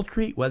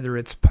adultery, whether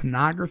it's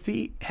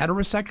pornography,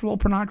 heterosexual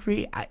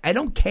pornography. I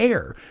don't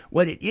care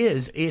what it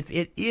is.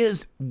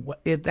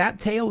 If that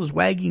tail is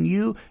wagging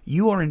you,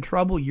 you are in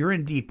trouble. You're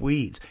in deep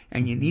weeds,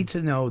 and you need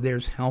to know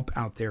there's help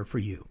out there for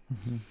you.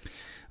 Mm-hmm.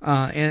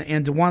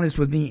 And DeJuan is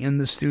with me in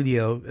the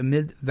studio.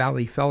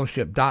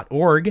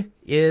 MidValleyFellowship.org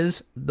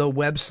is the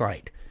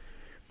website.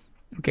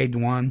 Okay,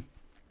 DeJuan.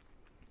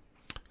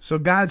 So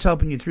God's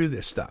helping you through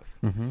this stuff.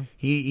 Mm-hmm.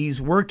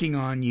 He's working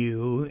on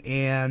you,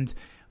 and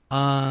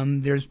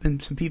there's been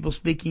some people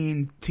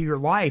speaking to your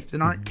life that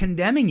aren't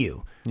condemning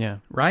you. Yeah.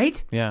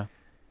 Right? Yeah.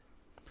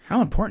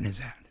 How important is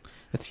that?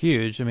 It's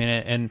huge. I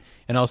mean,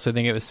 and also I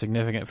think it was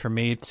significant for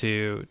me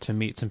to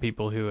meet some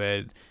people who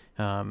had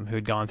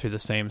gone through the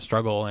same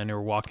struggle and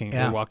were walking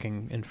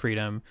in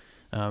freedom.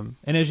 And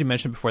as you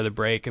mentioned before the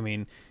break, I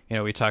mean,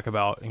 we talk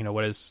about,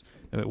 what is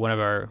one of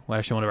our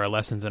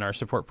lessons in our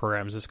support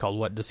programs is called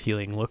 "What Does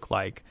Healing Look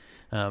Like?"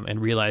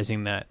 And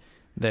realizing that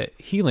that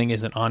healing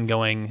is an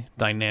ongoing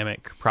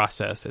dynamic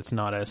process. It's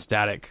not a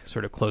static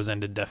sort of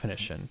close-ended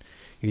definition.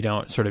 You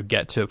don't sort of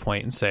get to a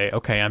point and say,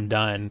 okay, I'm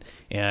done,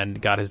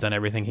 and God has done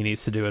everything he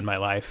needs to do in my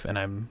life, and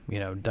I'm,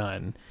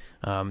 done.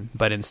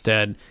 But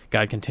instead,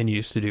 God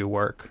continues to do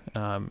work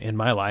in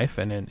my life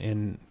and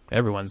in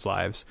everyone's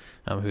lives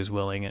who's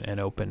willing and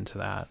open to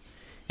that.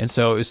 And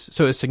so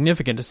it's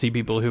significant to see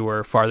people who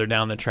were farther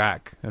down the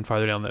track and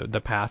farther down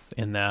the path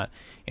in that,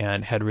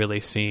 and had really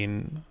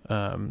seen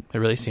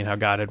how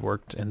God had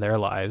worked in their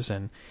lives,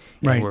 and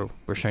Right.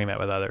 we're sharing that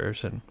with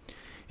others,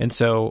 and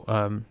so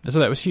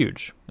that was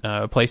huge.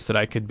 A place that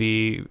I could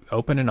be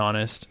open and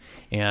honest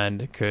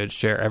and could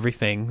share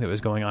everything that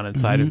was going on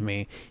inside of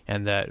me,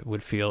 and that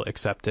would feel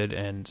accepted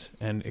and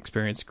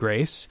experience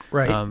grace.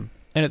 Right.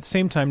 And at the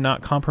same time,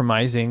 not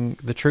compromising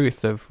the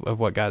truth of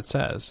what God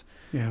says.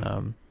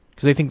 Yeah.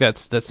 Because I think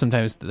that's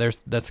sometimes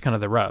that's kind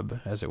of the rub,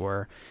 as it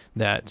were,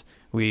 that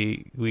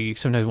we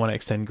sometimes want to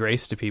extend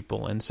grace to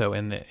people, and so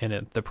in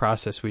the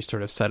process we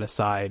sort of set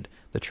aside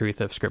the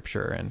truth of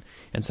Scripture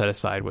and set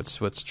aside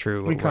what's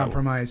true. We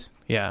compromise.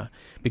 Yeah,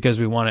 because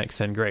we want to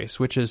extend grace,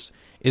 which is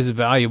a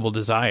valuable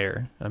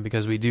desire,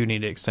 because we do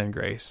need to extend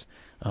grace,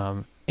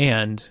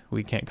 and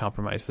we can't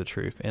compromise the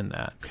truth in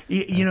that.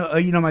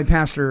 My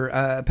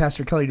pastor,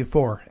 Pastor Kelly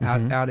DeFore,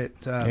 out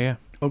at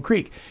Oak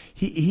Creek,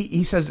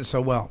 he says it so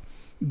well.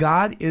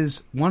 God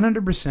is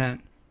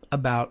 100%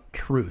 about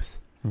truth,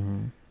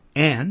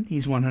 and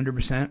he's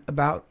 100%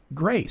 about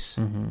grace.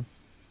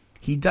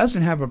 He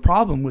doesn't have a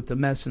problem with the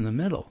mess in the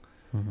middle,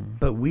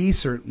 but we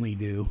certainly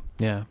do.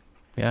 Yeah.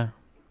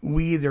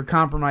 We either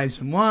compromise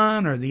in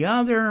one or the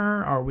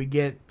other, or we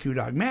get too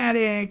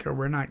dogmatic, or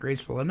we're not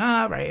graceful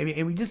enough, right? I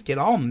mean, we just get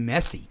all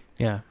messy.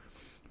 Yeah.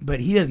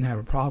 But he doesn't have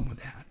a problem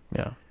with that.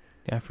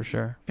 Yeah, for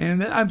sure.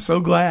 And I'm so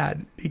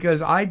glad,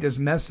 because I just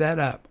mess that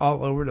up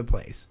all over the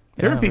place.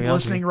 There are people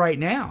listening right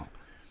now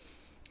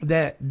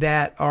that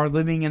are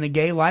living in a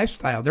gay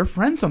lifestyle. They're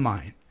friends of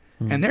mine,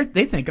 and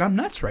they think I'm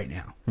nuts right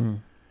now.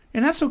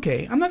 And that's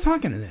okay. I'm not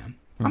talking to them.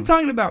 I'm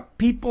talking about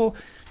people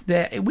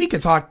that we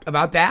could talk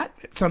about that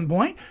at some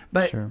point,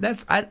 but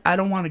I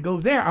don't want to go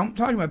there. I'm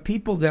talking about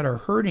people that are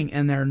hurting,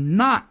 and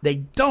they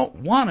don't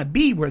want to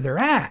be where they're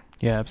at.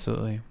 Yeah,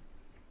 absolutely.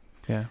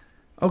 Yeah.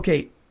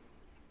 Okay.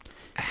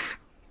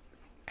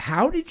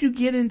 How did you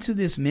get into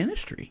this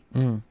ministry?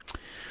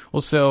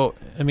 Well, so,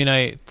 I mean,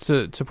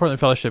 to Portland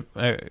Fellowship,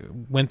 I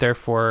went there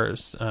for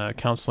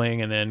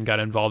counseling, and then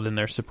got involved in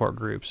their support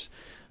groups,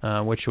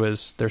 which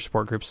was, their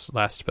support groups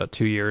last about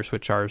 2 years,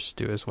 which ours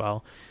do as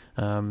well.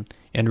 And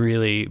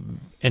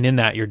in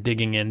that, you're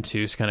digging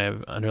into kind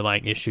of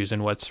underlying issues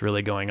and what's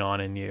really going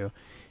on in you.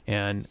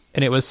 And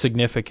it was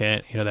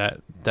significant,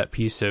 that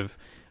piece of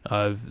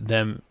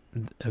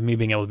me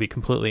being able to be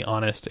completely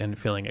honest and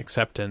feeling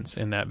acceptance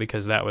in that,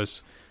 because that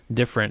was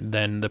different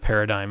than the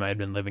paradigm I had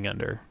been living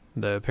under.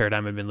 The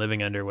paradigm I'd been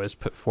living under was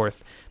put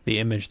forth the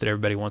image that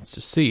everybody wants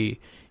to see,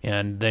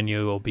 and then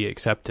you will be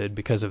accepted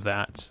because of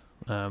that,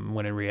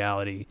 when in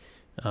reality,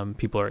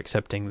 people are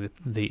accepting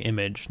the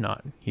image,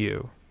 not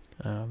you.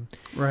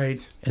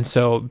 Right. And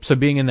so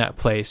being in that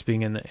place,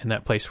 in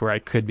that place where I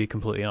could be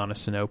completely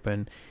honest and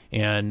open,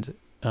 and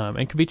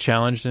could be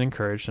challenged and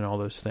encouraged and all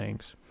those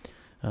things.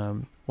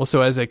 So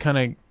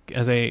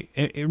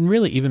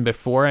really even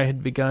before I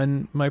had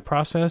begun my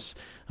process,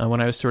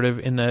 when I was sort of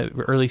in the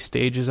early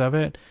stages of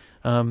it,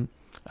 I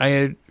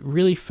had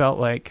really felt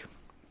like,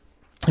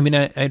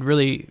 I'd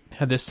really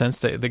had this sense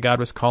that God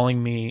was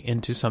calling me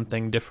into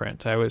something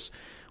different. I was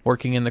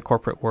working in the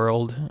corporate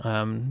world,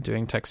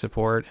 doing tech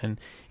support, and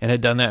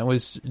had done that,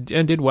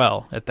 and did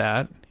well at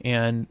that.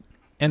 And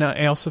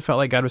I also felt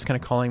like God was kind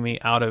of calling me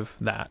out of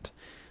that.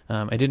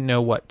 I didn't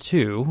know what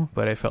to,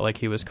 but I felt like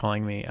he was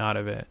calling me out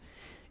of it.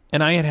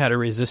 And I had a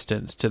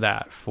resistance to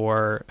that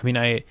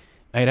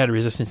I had a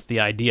resistance to the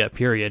idea,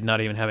 period,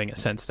 not even having a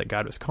sense that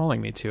God was calling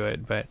me to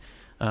it. But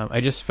I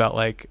just felt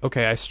like,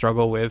 okay, I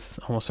struggle with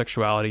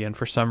homosexuality, and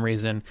for some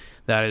reason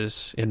that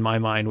is, in my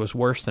mind, was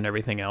worse than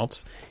everything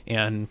else.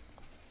 And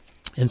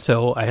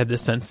so I had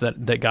this sense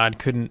that God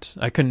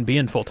I couldn't be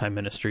in full-time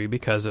ministry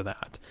because of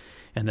that,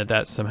 and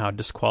that somehow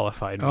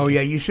disqualified me. Oh,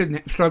 yeah, you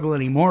shouldn't struggle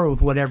anymore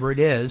with whatever it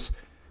is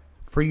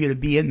for you to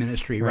be in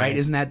ministry, right?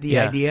 Isn't that the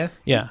idea?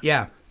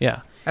 Yeah.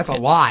 That's a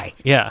lie.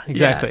 Yeah,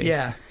 exactly.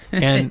 Yeah.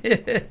 and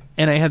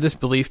I had this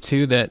belief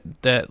too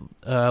that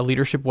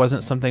leadership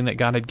wasn't something that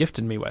God had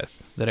gifted me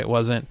with, that it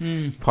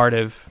wasn't part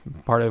of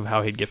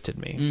how He'd gifted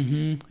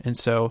me. And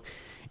so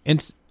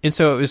it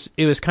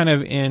was kind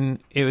of in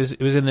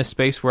this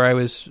space where I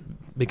was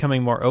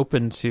becoming more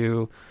open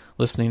to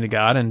listening to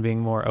God and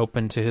being more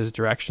open to His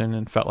direction,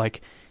 and felt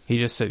like He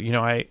just said,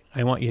 I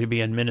want you to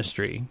be in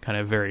ministry, kind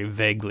of very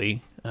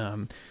vaguely,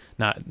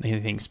 not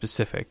anything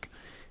specific.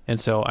 And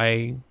so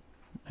I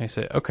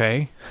said,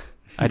 okay,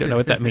 I don't know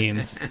what that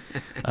means.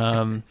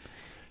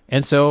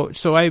 And so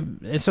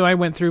I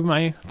went through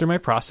my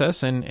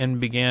process and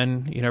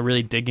began,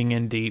 really digging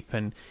in deep,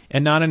 and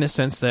not in a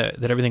sense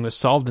that everything was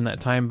solved in that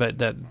time, but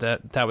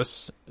that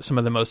was some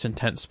of the most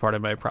intense part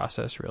of my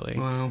process, really.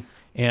 Wow.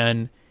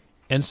 And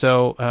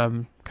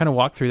so kind of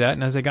walked through that.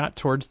 And as I got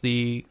towards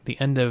the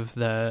end of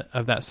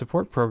that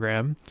support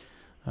program,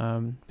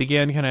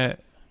 began kind of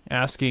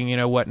asking,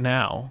 what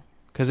now?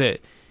 Because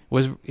it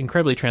was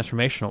incredibly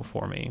transformational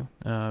for me.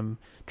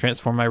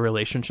 Transform my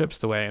relationships,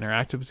 the way I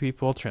interacted with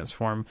people,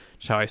 transform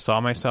how I saw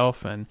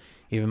myself, and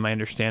even my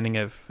understanding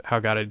of how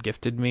God had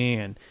gifted me.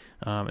 And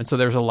so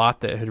there was a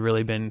lot that had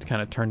really been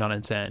kind of turned on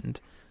its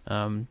end,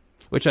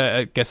 which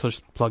I guess I'll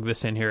just plug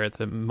this in here at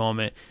the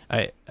moment.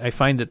 I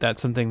find that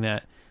that's something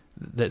that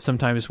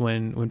sometimes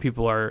when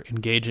people are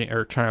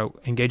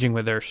engaging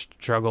with their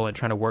struggle and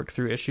trying to work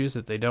through issues,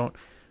 that they don't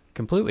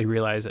completely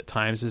realize at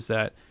times is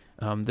that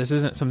this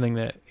isn't something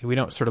that we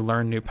don't sort of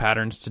learn new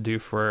patterns to do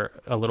for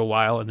a little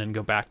while and then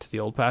go back to the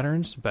old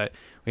patterns, but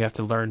we have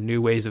to learn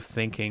new ways of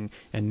thinking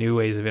and new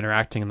ways of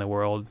interacting in the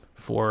world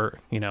for,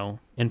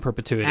 in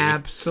perpetuity.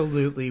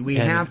 Absolutely. We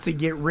have to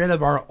get rid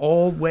of our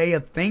old way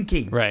of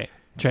thinking. Right.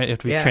 You have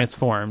to be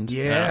transformed.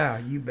 Yeah,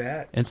 you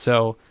bet. And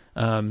so,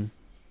 it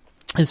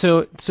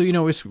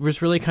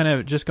was really kind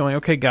of just going,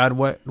 okay, God,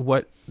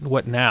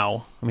 what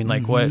now? I mean,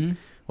 like, what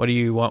do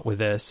you want with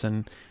this?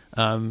 And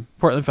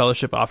Portland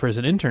Fellowship offers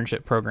an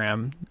internship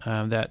program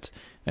that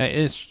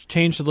it's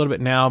changed a little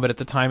bit now, but at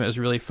the time it was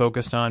really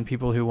focused on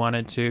people who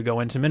wanted to go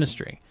into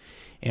ministry.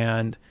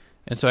 And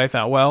so I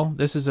thought, well,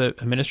 this is a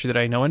ministry that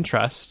I know and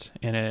trust,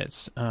 and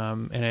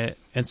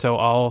so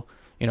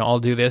I'll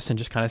do this and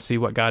just kind of see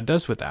what God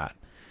does with that.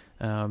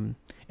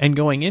 And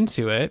going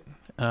into it,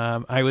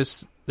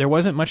 there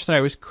wasn't much that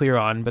I was clear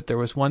on, but there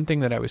was one thing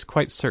that I was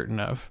quite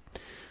certain of.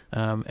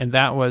 And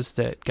that was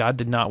that God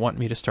did not want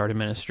me to start a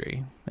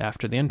ministry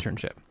after the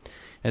internship.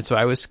 And so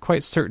I was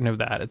quite certain of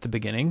that at the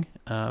beginning.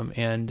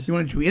 And he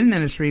wanted you in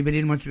ministry, but he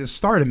didn't want you to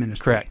start a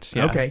ministry. Correct.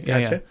 Yeah.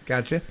 Okay.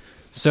 Gotcha.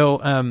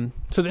 So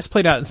this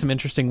played out in some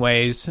interesting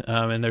ways,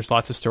 and there's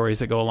lots of stories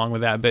that go along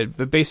with that.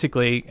 But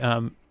basically,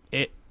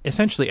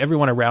 essentially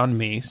everyone around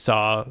me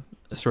saw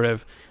sort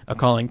of a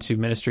calling to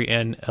ministry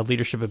and a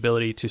leadership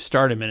ability to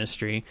start a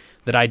ministry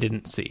that I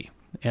didn't see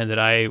and that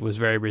I was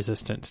very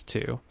resistant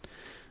to.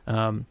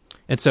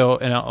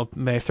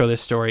 May I throw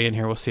this story in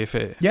here? We'll see if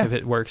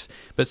it works.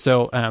 But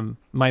so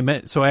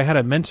I had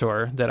a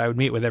mentor that I would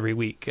meet with every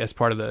week as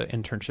part of the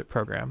internship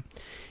program,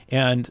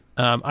 and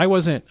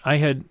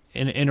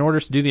in order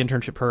to do the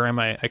internship program,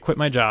 I quit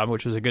my job,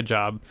 which was a good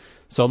job,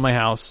 sold my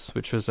house,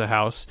 which was a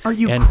house. Are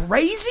you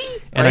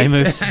crazy? And I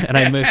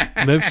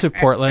moved to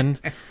Portland.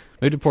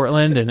 Moved to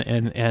Portland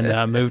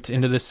and moved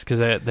into this because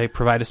they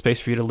provide a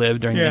space for you to live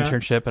during the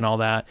internship and all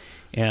that.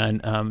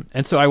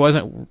 And so I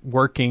wasn't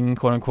working,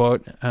 quote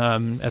unquote,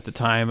 at the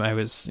time. I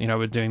was,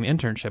 doing the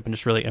internship and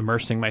just really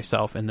immersing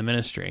myself in the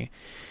ministry.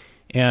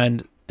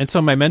 And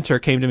so my mentor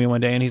came to me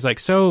one day and he's like,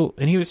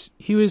 and he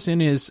was in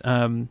his,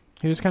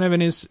 he was kind of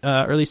in his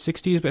early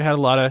 60s, but had a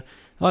lot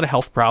of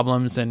health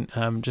problems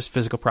and just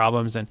physical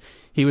problems. And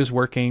he was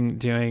working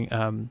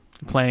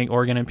playing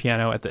organ and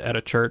piano at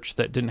a church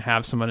that didn't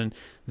have someone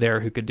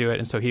there who could do it,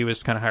 and so he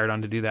was kind of hired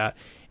on to do that.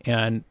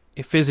 And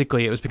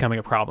physically, it was becoming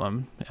a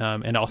problem,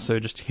 and also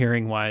just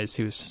hearing wise,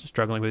 he was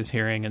struggling with his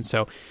hearing, and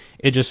so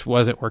it just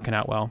wasn't working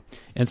out well.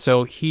 And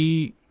so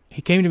he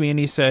came to me and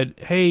he said,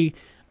 "Hey,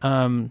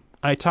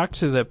 I talked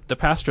to the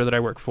pastor that I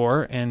work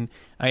for, and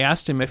I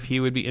asked him if he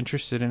would be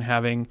interested in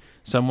having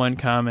someone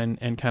come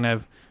and kind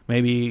of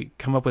maybe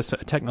come up with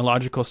a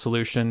technological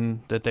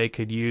solution that they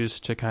could use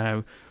to kind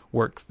of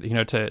work,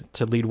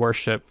 to lead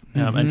worship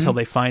until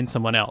they find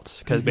someone else.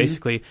 Because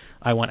basically,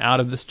 I went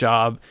out of this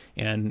job,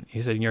 and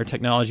he said, "You're a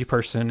technology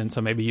person, and so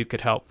maybe you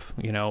could help,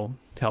 to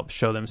help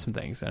show them some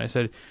things." And I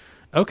said,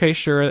 "Okay,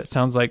 sure. That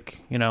sounds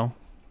like,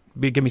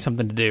 give me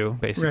something to do,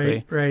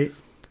 basically." Right.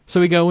 So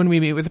we go and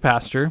we meet with the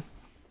pastor,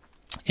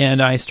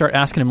 and I start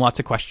asking him lots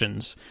of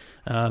questions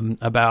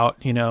about,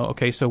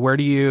 okay, so where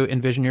do you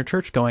envision your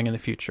church going in the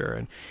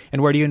future?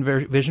 And where do you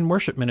envision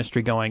worship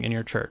ministry going in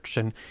your church?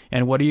 And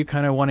what are you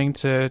kind of wanting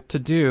to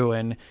do?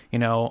 And,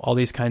 all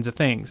these kinds of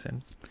things.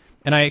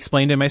 And I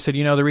explained to him, I said,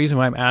 the reason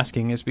why I'm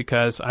asking is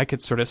because I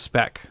could sort of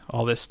spec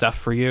all this stuff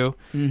for you,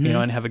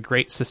 and have a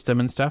great system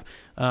and stuff.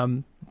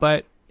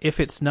 But if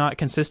it's not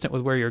consistent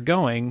with where you're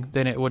going,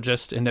 then it will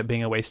just end up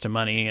being a waste of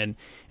money. And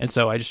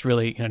so I just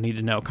really, need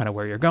to know kind of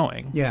where you're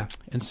going. Yeah.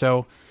 And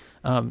so,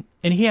 and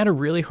he had a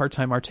really hard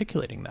time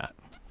articulating that.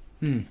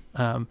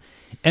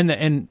 And the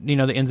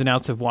ins and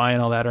outs of why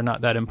and all that are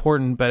not that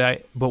important.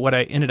 But what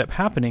I ended up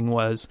happening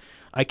was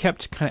I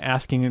kept kind of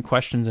asking him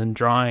questions and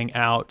drawing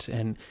out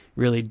and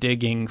really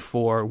digging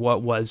for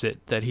what was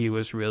it that he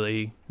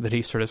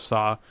sort of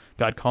saw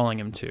God calling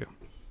him to.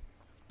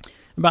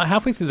 About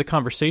halfway through the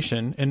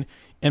conversation,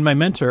 and my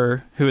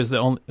mentor, who is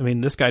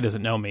this guy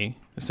doesn't know me,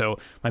 so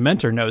my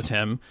mentor knows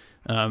him,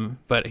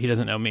 but he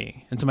doesn't know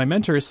me. And so my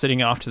mentor is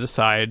sitting off to the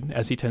side,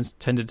 as he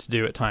tended to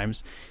do at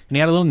times, and he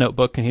had a little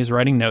notebook, and he was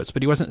writing notes,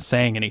 but he wasn't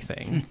saying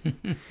anything.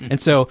 And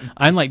so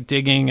I'm like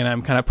digging, and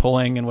I'm kind of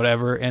pulling and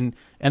whatever, and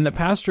the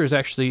pastor is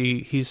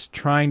actually, he's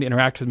trying to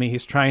interact with me,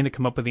 he's trying to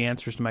come up with the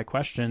answers to my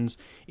questions,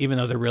 even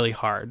though they're really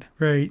hard.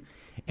 Right.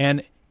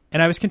 And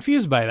I was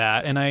confused by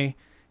that, and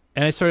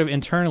I sort of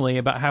internally,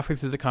 about halfway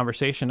through the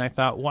conversation, I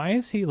thought, why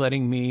is he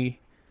letting me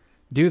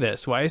do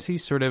this? Why is he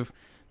sort of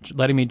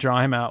letting me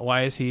draw him out?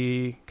 Why is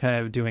he kind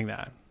of doing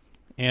that?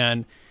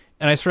 And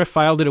I sort of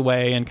filed it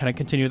away and kind of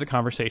continued the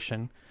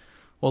conversation.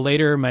 Well,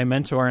 later, my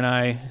mentor and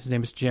I, his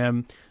name is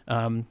Jim,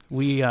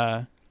 we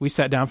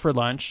sat down for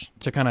lunch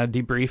to kind of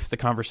debrief the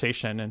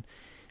conversation.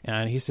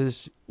 And he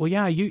says, well,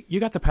 yeah, you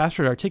got the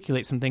pastor to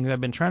articulate some things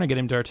I've been trying to get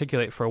him to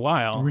articulate for a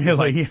while.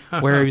 Really?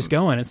 Like, where he's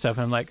going and stuff.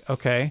 And I'm like,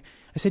 okay.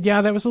 I said,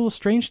 yeah, that was a little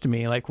strange to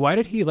me. Like, why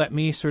did he let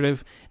me sort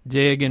of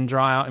dig and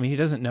draw out? I mean, he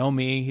doesn't know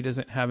me. He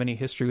doesn't have any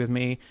history with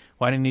me.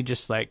 Why didn't he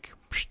just, like,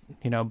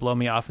 blow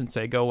me off and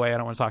say, go away, I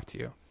don't want to talk to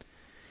you?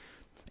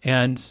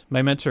 And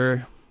my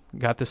mentor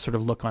got this sort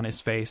of look on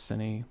his face,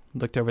 and he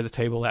looked over the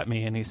table at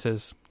me, and he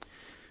says,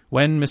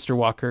 when, Mr.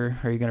 Walker,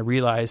 are you going to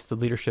realize the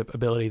leadership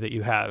ability that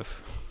you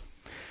have?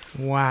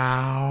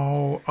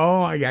 Wow.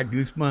 Oh, I got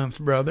goosebumps,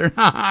 brother.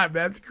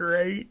 That's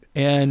great.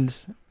 And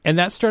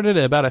that started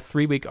about a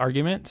 3-week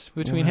argument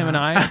between him and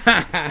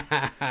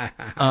I.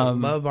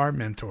 Love our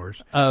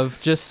mentors.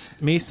 Of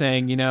just me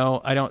saying,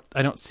 I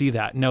don't see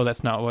that. No,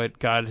 that's not what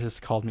God has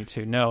called me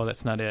to. No,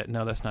 that's not it.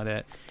 No, that's not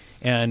it.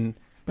 And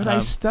but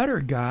I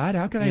stutter, God.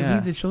 How can I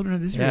lead the children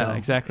of Israel? Yeah,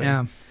 exactly.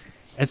 Yeah.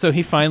 And so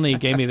he finally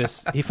gave me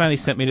this. He finally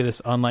sent me to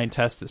this online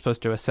test that's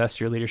supposed to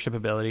assess your leadership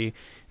ability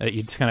that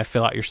you just kind of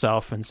fill out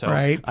yourself. And so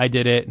I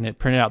did it, and it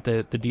printed out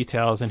the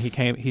details. And he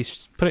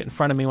put it in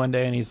front of me one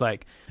day, and he's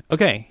like,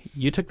 "Okay,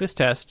 you took this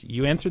test.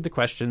 You answered the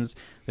questions.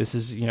 This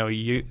is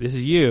you. This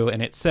is you,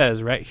 and it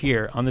says right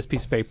here on this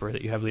piece of paper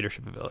that you have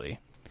leadership ability."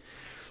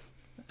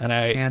 And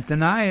I can't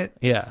deny it.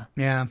 Yeah,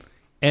 yeah.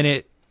 And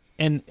it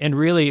and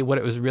really, what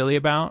it was really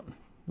about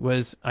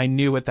was I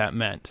knew what that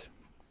meant.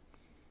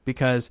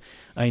 Because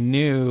I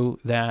knew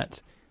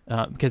that,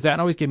 because that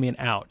always gave me an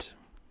out.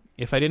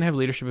 If I didn't have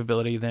leadership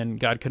ability, then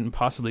God couldn't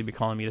possibly be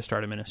calling me to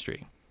start a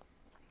ministry.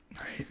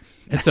 Right.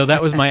 And so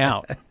that was my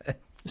out.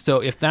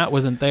 So if that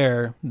wasn't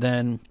there,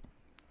 then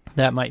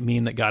that might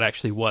mean that God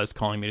actually was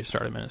calling me to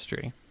start a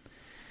ministry.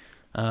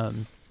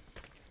 And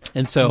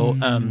so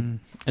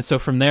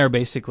from there,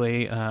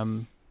 basically,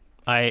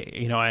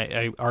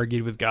 I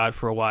argued with God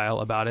for a while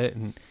about it,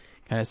 and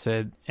kind of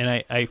said,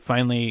 and I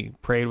finally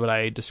prayed what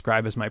I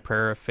describe as my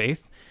prayer of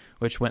faith,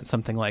 which went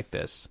something like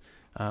this.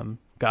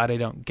 God, I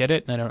don't get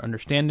it and I don't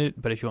understand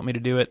it, but if you want me to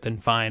do it, then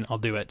fine, I'll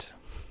do it.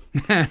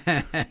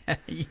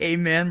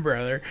 Amen,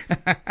 brother.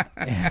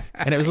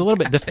 And it was a little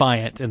bit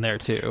defiant in there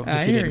too,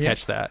 if you didn't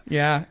catch that.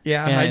 Yeah,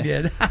 I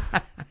did.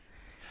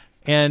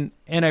 and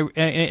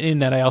in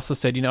that I also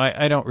said,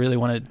 I don't really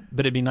want to,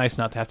 but it'd be nice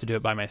not to have to do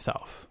it by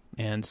myself.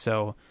 And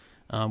so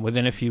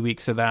within a few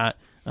weeks of that,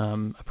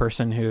 a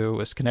person who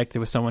was connected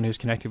with someone who's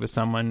connected with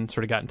someone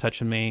sort of got in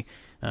touch with me.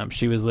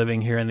 She was living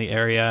here in the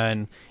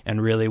area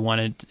and really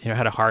wanted,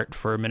 had a heart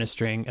for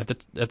ministering. At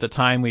the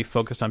time, we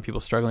focused on people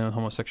struggling with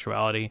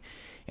homosexuality,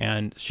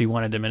 and she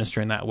wanted to minister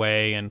in that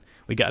way. And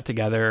we got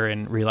together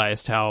and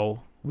realized how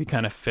we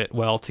kind of fit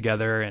well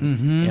together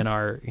and in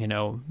our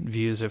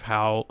views of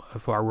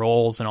our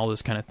roles and all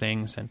those kind of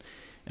things. And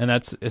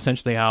that's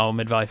essentially how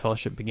Mid Valley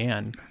Fellowship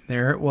began.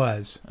 There it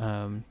was.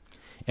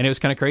 And it was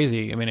kind of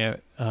crazy. I mean, I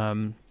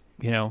don't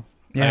know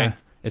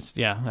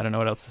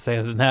what else to say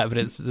other than that, but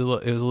it was a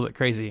little bit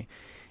crazy.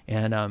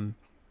 And,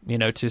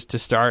 to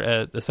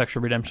start the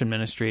sexual redemption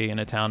ministry in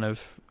a town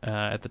of,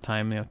 at the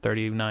time,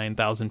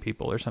 39,000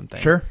 people or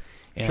something. Sure.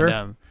 And,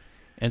 sure.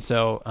 And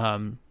so,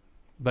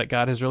 but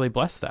God has really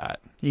blessed that.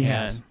 He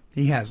has.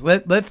 He has.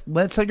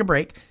 Let's take a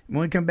break.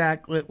 When we come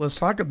back, let's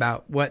talk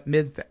about what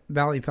Mid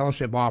Valley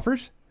Fellowship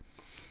offers,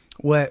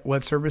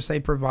 what service they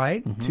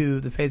provide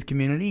to the faith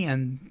community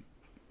and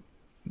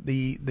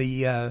the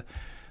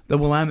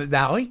Willamette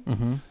Valley,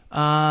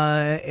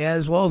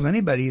 as well as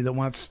anybody that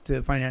wants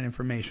to find out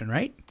information,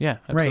 right? Yeah,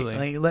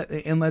 absolutely. Right.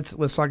 And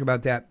let's talk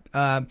about that.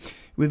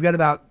 We've got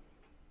about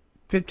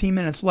 15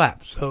 minutes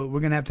left, so we're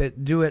going to have to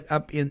do it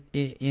up in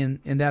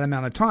that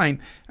amount of time.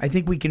 I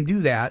think we can do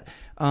that.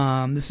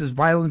 This is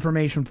vital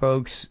information,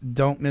 folks.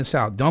 Don't miss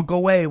out. Don't go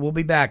away. We'll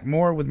be back.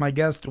 More with my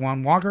guest,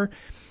 Juan Walker.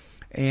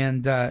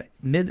 And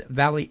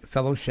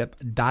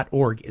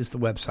midvalleyfellowship.org is the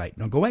website.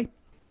 Don't go away.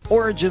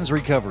 Origins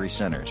Recovery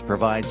Centers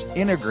provides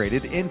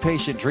integrated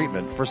inpatient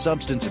treatment for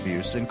substance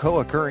abuse and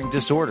co-occurring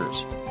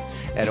disorders.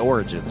 At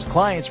Origins,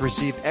 clients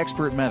receive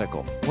expert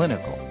medical,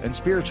 clinical, and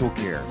spiritual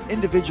care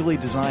individually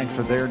designed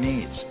for their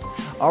needs.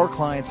 Our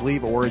clients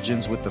leave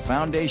Origins with the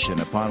foundation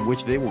upon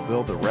which they will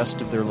build the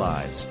rest of their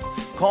lives.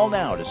 Call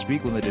now to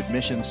speak with an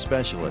admissions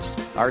specialist.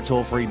 Our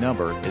toll-free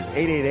number is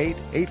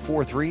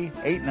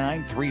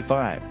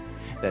 888-843-8935.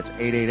 That's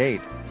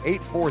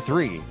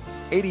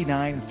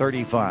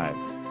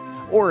 888-843-8935.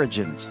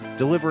 Origins,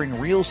 delivering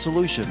real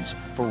solutions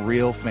for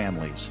real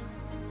families.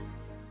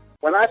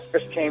 When I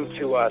first came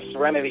to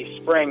Serenity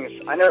Springs,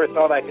 I never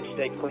thought I could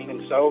stay clean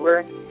and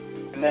sober.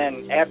 And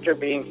then after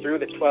being through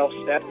the 12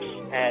 steps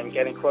and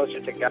getting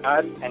closer to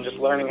God and just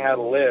learning how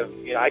to live,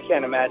 I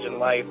can't imagine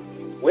life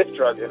with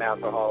drugs and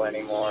alcohol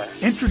anymore.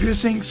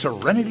 Introducing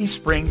Serenity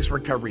Springs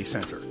Recovery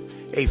Center.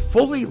 a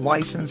fully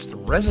licensed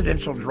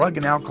residential drug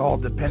and alcohol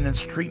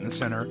dependence treatment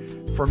center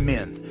for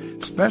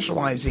men,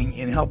 specializing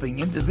in helping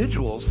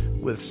individuals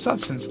with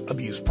substance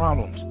abuse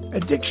problems.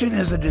 Addiction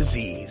is a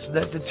disease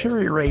that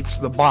deteriorates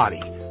the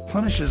body,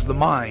 punishes the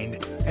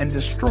mind, and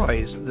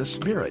destroys the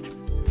spirit.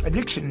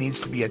 Addiction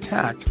needs to be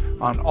attacked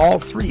on all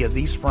three of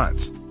these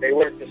fronts. They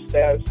work the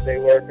steps, they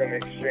work them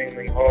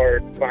extremely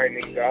hard.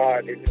 Finding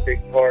God is a big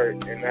part,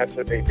 and that's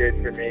what they did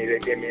for me. They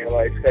gave me a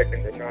life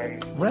second to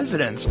none.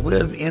 Residents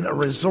live in a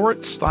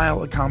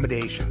resort-style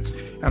accommodations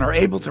and are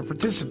able to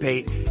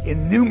participate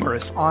in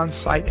numerous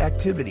on-site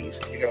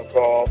activities.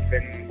 Golf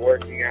and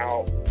working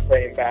out,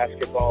 playing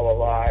basketball a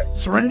lot.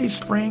 Serenity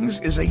Springs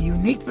is a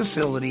unique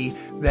facility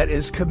that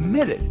is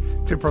committed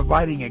to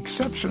providing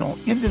exceptional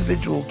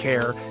individual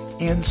care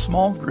in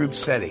small group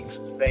settings.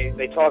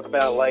 They talk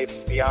about life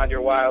beyond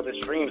your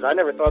wildest dreams. I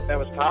never thought that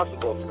was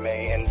possible for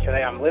me, and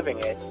today I'm living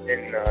it.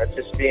 And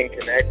just being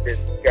connected.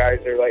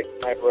 Guys are like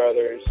my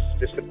brothers,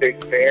 just a big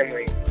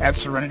family. At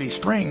Serenity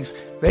Springs,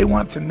 they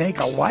want to make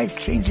a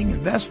life-changing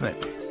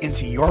investment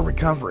into your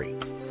recovery.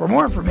 For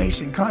more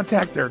information,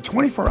 contact their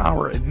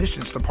 24-hour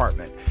admissions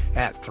department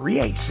at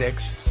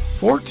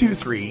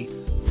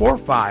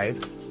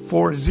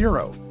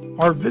 386-423-4540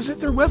 or visit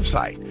their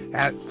website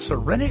at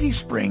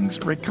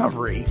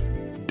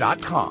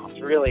serenityspringsrecovery.com.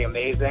 It's really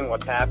amazing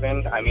what's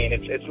happened. I mean,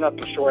 it's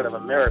nothing short of a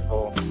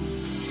miracle.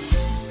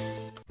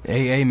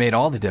 AA made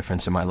all the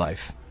difference in my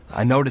life.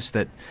 I noticed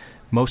that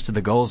most of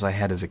the goals I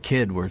had as a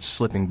kid were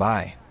slipping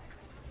by.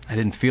 I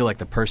didn't feel like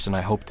the person I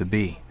hoped to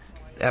be.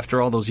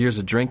 After all those years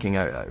of drinking,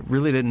 I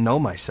really didn't know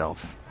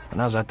myself. When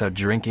I was out there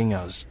drinking,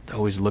 I was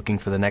always looking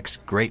for the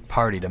next great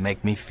party to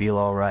make me feel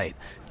all right.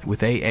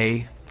 With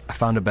AA, I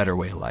found a better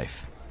way of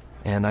life.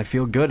 And I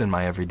feel good in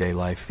my everyday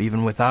life,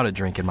 even without a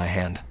drink in my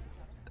hand.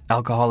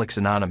 Alcoholics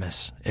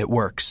Anonymous. It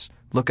works.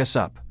 Look us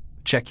up.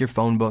 Check your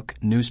phone book,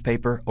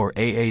 newspaper, or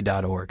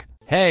AA.org.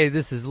 Hey,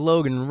 this is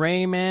Logan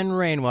Rayman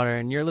Rainwater,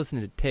 and you're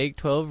listening to Take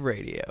 12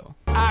 Radio.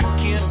 I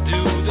can't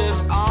do this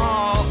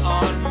all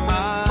on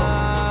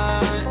my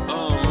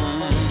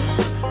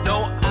own.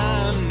 No,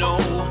 I know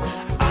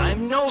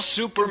I'm no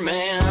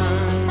Superman.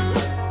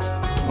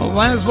 Well,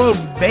 Laszlo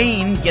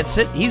Bane gets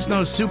it. He's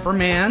no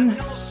Superman.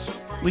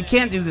 We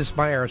can't do this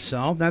by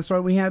ourselves. That's why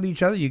we have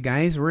each other, you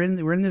guys. We're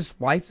in this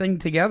life thing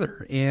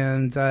together.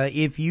 And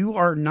if you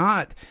are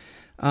not,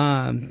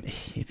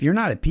 if you're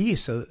not at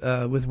peace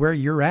with where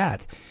you're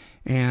at,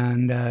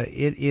 and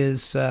it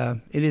is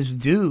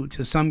due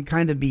to some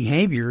kind of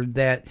behavior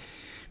that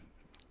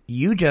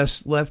you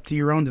just left to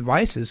your own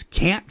devices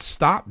can't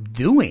stop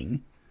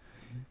doing,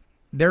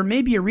 there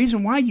may be a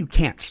reason why you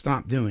can't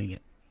stop doing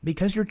it,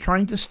 because you're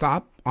trying to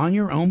stop on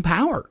your own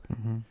power.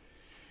 Mm-hmm.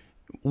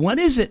 What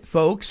is it,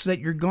 folks, that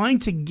you're going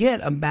to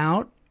get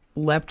about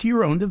left to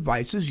your own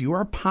devices? You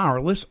are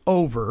powerless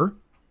over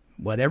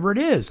whatever it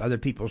is, other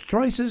people's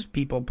choices,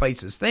 people,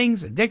 places,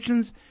 things,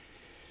 addictions.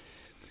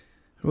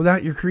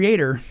 Without your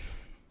creator,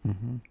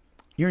 mm-hmm.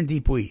 you're in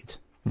deep weeds.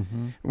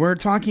 Mm-hmm. We're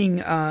talking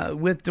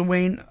with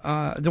Dewan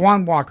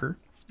Walker,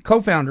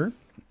 co-founder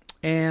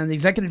and the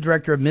executive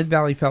director of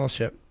Mid-Valley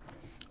Fellowship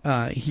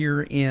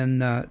here in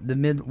the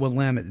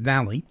Mid-Willamette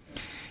Valley.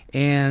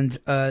 And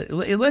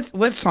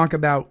let's talk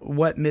about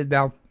what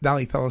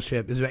Mid-Valley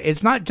Fellowship is about.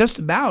 It's not just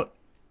about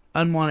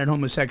unwanted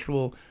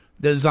homosexual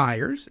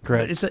desires.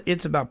 Correct. But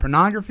it's about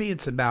pornography.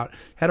 It's about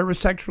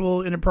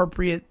heterosexual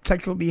inappropriate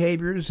sexual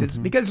behaviors. It's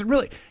mm-hmm. because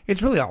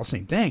it's really all the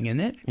same thing, isn't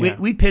it? Yeah.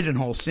 We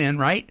pigeonhole sin,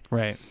 right?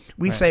 Right.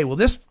 We say, well,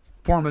 this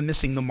form of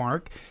missing the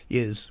mark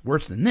is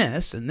worse than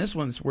this, and this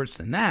one's worse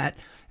than that.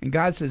 And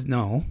God says,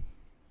 no.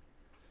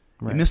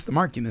 Right. You missed the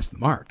mark. You missed the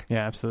mark.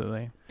 Yeah,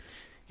 absolutely.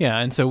 Yeah,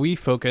 and so we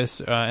focus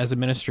as a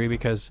ministry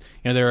because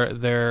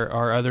there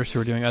are others who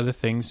are doing other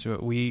things.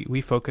 We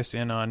focus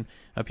in on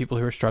people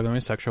who are struggling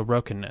with sexual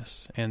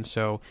brokenness, and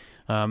so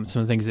some of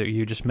the things that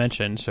you just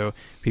mentioned. So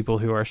people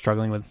who are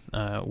struggling with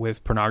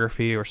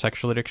pornography or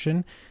sexual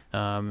addiction.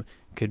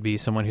 Could be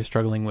someone who's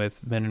struggling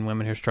with men and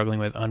women who are struggling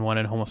with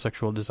unwanted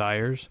homosexual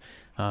desires.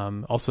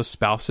 Also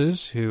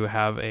spouses who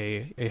have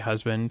a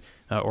husband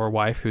or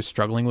wife who's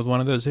struggling with one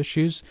of those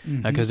issues,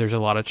 because there's a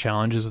lot of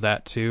challenges with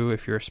that too.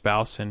 If you're a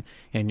spouse and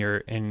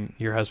your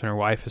husband or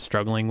wife is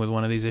struggling with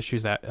one of these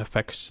issues, that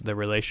affects the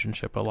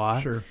relationship a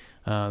lot. Sure.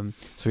 So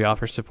we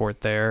offer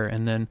support there,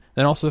 and then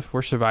also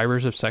for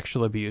survivors of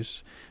sexual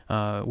abuse,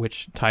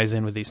 which ties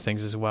in with these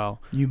things as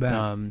well. You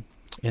bet.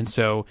 And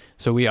so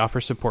we offer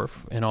support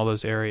in all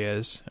those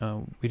areas.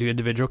 We do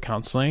individual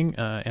counseling,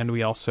 and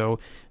we also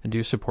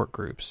do support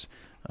groups.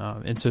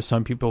 And so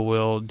some people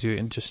will do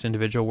just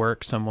individual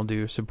work, some will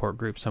do support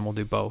groups, some will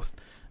do both.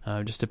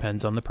 It just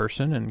depends on the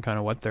person and kind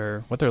of what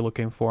they're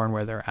looking for and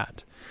where they're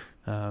at.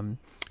 And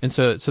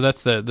so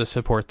that's the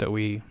support that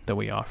we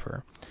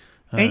offer.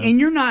 And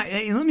you're not.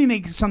 Let me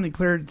make something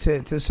clear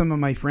to some of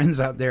my friends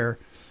out there.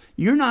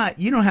 You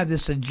don't have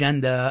this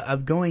agenda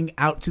of going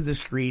out to the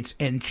streets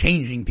and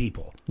changing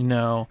people.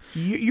 No.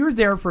 You're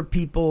there for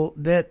people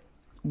that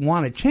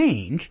want to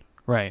change.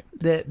 Right.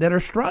 That are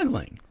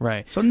struggling.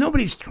 Right. So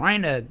nobody's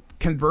trying to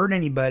convert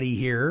anybody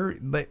here,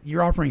 but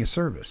you're offering a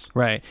service.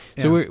 Right.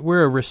 Yeah. So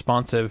we're a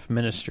responsive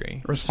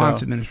ministry.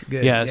 Responsive ministry.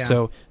 Good. Yeah.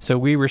 So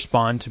we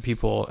respond to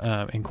people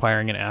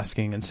inquiring and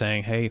asking and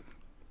saying, hey,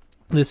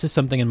 this is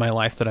something in my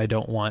life that I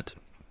don't want.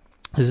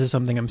 This is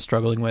something I'm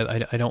struggling with.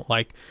 I don't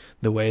like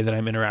the way that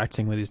I'm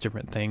interacting with these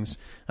different things.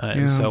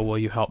 And so will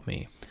you help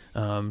me?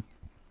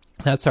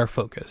 That's our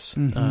focus.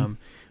 Mm-hmm.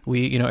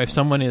 If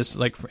someone is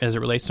like, as it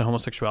relates to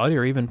homosexuality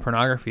or even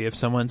pornography, if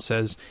someone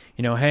says,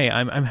 hey,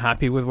 I'm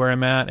happy with where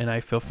I'm at and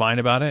I feel fine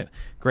about it,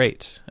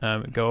 great.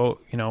 Go,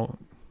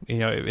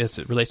 as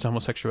it relates to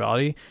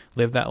homosexuality,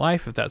 live that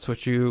life if that's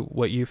what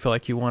you feel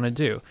like you want to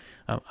do.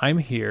 I'm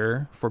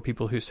here for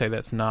people who say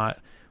that's not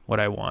what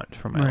I want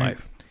for my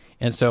life.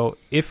 And so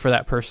if for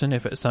that person,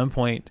 if at some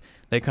point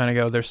they kind of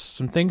go, there's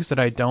some things that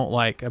I don't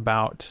like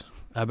about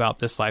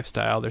this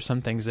lifestyle, there's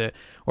some things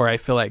or I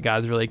feel like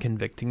God's really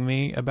convicting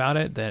me about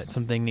it, that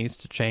something needs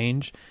to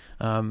change.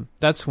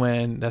 That's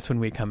when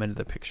we come into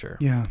the picture.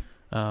 Yeah.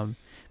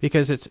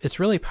 Because it's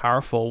really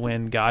powerful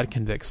when God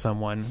convicts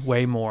someone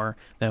way more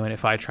than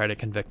if I try to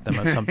convict them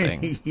of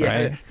something. Yeah,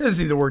 right? It doesn't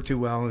seem to work too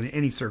well in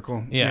any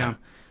circle. Yeah.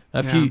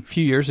 A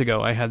few years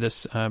ago, I had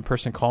this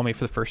person call me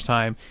for the first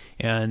time,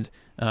 and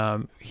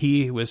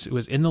he was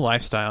in the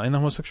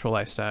homosexual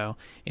lifestyle,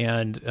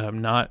 and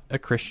not a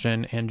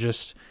Christian, and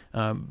just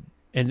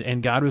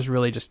and God was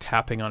really just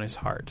tapping on his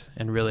heart,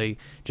 and really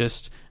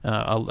just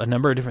a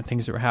number of different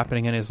things that were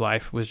happening in his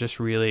life was just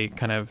really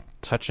kind of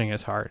touching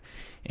his heart.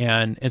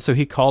 And so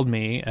he called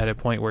me at a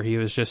point where he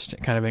was just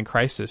kind of in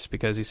crisis,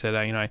 because he said,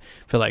 I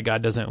feel like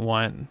God doesn't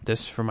want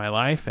this for my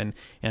life, and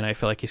I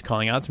feel like he's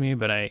calling out to me,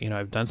 but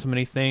I've done so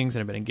many things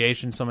and I've been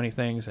engaged in so many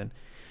things,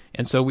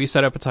 and so we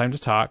set up a time to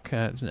talk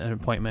at an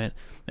appointment,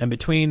 and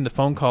between the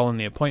phone call and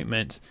the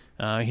appointment,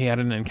 he had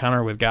an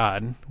encounter with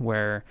God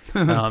where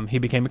he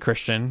became a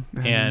Christian,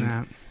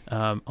 and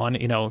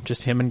on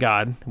just him and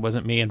God. It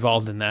wasn't me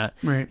involved in that,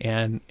 right?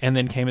 And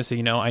then came and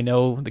said, I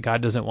know that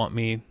God doesn't want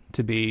me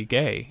to be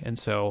gay, and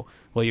so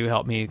will you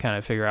help me kind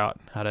of figure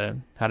out how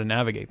to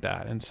navigate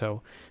that? And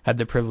so had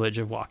the privilege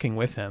of walking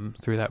with him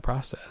through that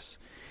process,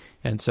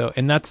 and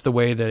that's the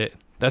way that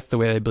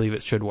I believe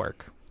it should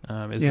work.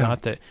 It's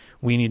not that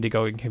we need to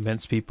go and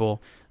convince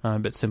people,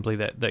 but simply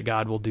that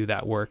God will do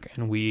that work,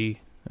 and we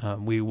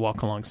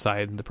walk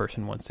alongside the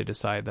person once they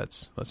decide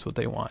that's what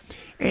they want.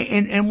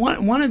 And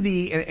one of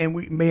the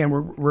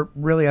we're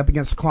really up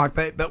against the clock,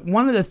 but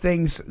one of the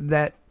things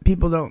that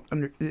people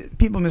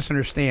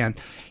misunderstand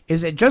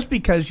is that just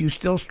because you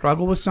still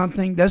struggle with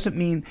something doesn't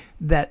mean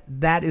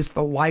that is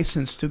the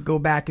license to go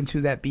back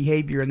into that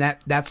behavior, and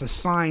that's a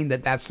sign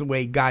that that's the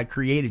way God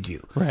created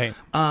you. Right.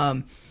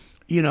 Are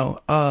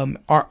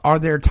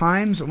there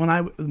times when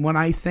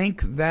I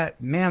think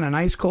that, man, an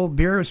ice cold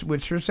beer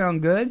would sure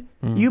sound good?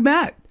 Mm. You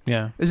bet.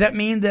 Yeah. Does that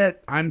mean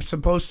that I'm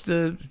supposed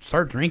to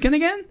start drinking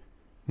again?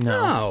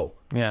 No.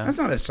 Yeah. That's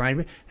not a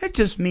sign. That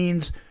just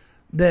means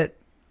that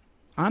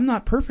I'm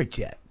not perfect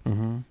yet.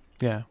 Mm-hmm.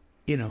 Yeah.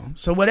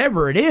 So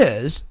whatever it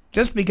is,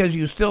 just because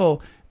you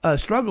still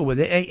struggle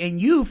with it,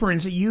 and you, for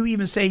instance, you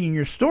even say in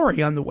your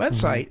story on the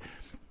website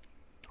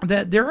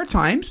that there are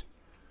times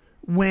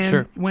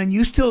when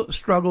you still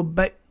struggle,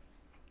 but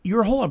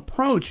your whole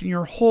approach and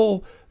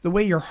the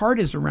way your heart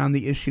is around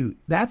the issue,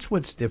 that's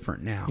what's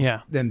different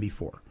now than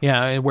before.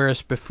 Yeah,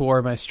 whereas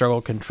before my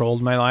struggle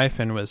controlled my life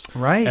and was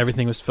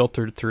everything was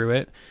filtered through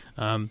it.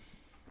 And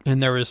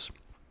that's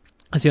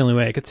the only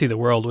way I could see the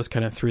world was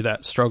kind of through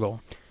that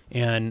struggle.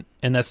 And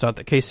that's not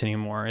the case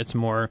anymore. It's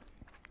more,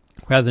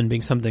 rather than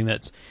being something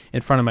that's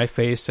in front of my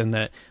face and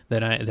that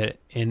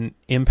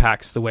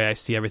impacts the way I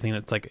see everything,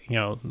 that's like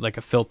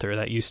a filter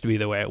that used to be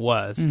the way it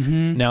was.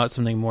 Mm-hmm. Now it's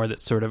something more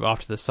that's sort of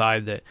off to the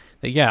side that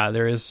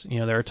there is,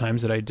 there are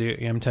times that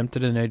I'm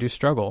tempted and I do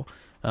struggle.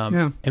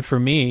 And for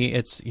me,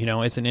 it's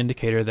an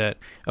indicator that,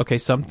 okay,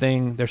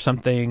 there's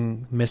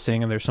something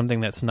missing, and there's something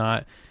that's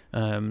not,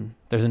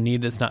 there's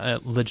a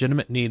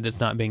legitimate need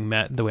that's not being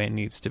met the way it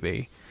needs to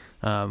be.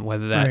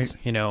 Whether that's,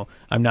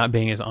 I'm not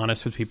being as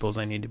honest with people as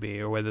I need to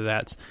be, or whether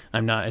that's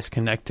I'm not as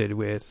connected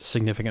with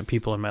significant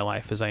people in my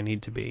life as I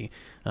need to be,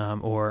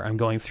 or I'm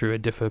going through a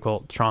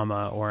difficult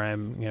trauma, or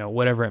I'm,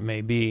 whatever it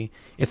may be.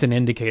 It's an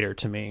indicator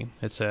to me.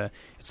 It's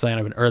kind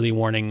of an early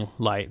warning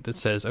light that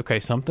says, okay,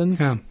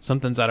 something's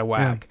out of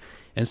whack. Yeah.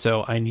 And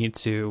so I need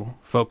to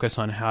focus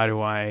on how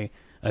do I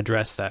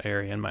address that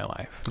area in my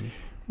life.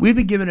 We've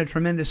been given a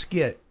tremendous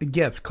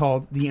gift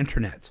called the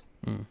internet.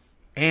 Mm.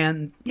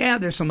 And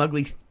there's some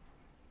ugly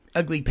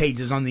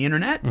pages on the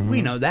internet. Mm-hmm.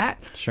 We know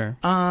that. Sure.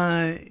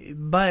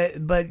 But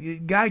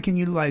God can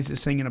utilize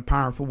this thing in a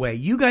powerful way.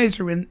 You guys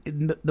are in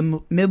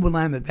the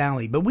Mid-Willamette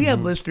Valley, but we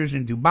have listeners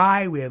in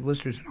Dubai. We have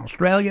listeners in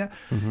Australia.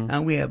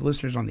 Mm-hmm. We have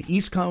listeners on the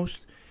East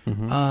Coast.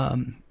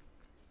 Mm-hmm.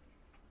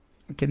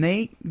 Can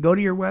they go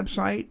to your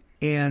website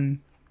and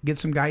get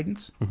some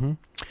guidance? Mm-hmm.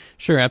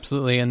 Sure,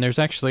 absolutely. And there's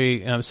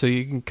actually, so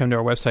you can come to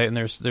our website and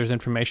there's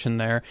information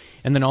there.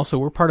 And then also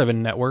we're part of a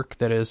network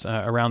that is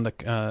around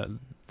the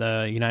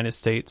the United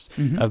States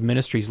Mhm. of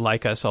ministries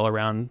like us all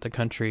around the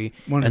country,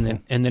 Wonderful.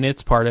 and then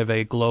it's part of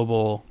a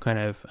global kind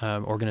of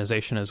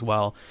organization as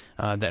well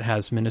that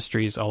has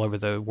ministries all over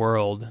the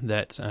world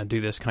that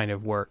do this kind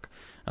of work.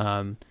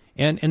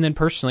 And then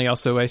personally,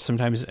 also, I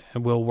sometimes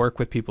will work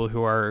with people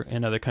who are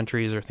in other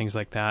countries or things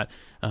like that,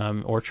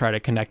 or try to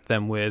connect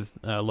them with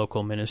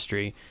local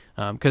ministry,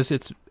 because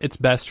it's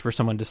best for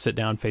someone to sit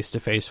down face to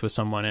face with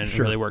someone and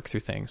Sure. really work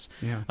through things.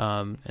 Yeah.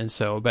 And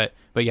so, but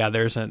yeah,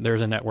 there's a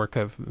network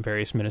of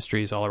various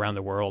ministries all around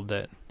the world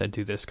that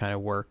do this kind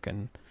of work,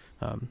 and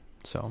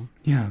so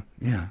Yeah.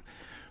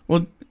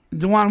 Well,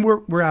 Dewan,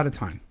 we're out of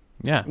time.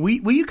 Yeah.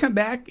 Will you come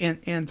back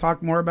and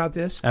talk more about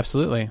this?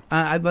 Absolutely.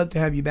 I'd love to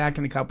have you back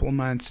in a couple of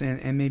months,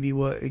 and maybe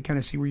we'll kind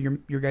of see where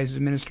your guys'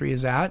 ministry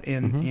is at,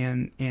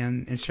 and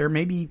share.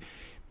 Maybe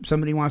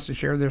somebody wants to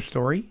share their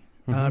story,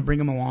 bring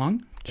them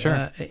along.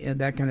 Sure. And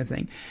that kind of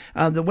thing.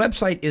 The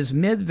website is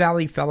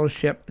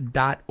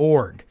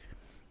midvalleyfellowship.org.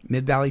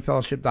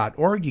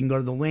 midvalleyfellowship.org. You can go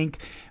to the link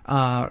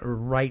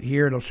right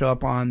here. It'll show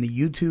up on the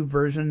YouTube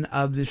version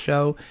of the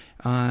show,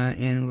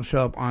 and it'll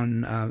show up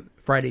on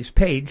Friday's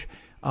page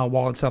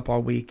while it's up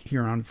all week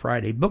here on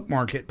Friday.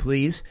 Bookmark it,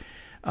 please.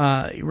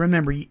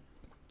 Remember,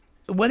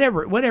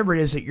 whatever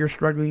it is that you're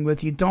struggling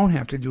with, you don't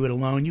have to do it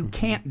alone. You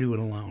can't do it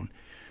alone.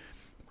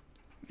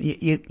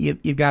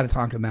 You've got to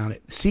talk about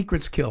it.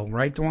 Secrets kill,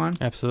 right, Dewan?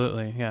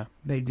 Absolutely, yeah.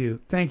 They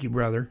do. Thank you,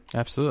 brother.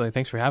 Absolutely.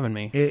 Thanks for having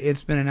me.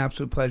 It's been an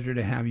absolute pleasure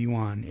to have you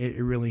on.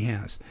 It really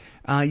has.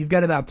 You've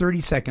got about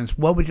 30 seconds.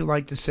 What would you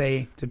like to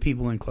say to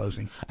people in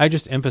closing? I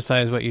just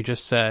emphasize what you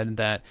just said,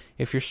 that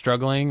if you're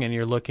struggling and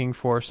you're looking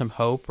for some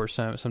hope or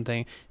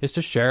something, is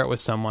to share it with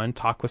someone,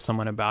 talk with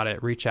someone about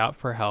it, reach out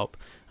for help.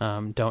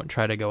 Don't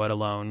try to go it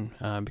alone,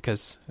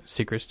 because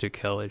secrets do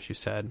kill, as you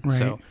said. Right.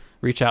 So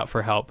reach out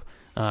for help.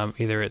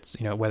 Either it's,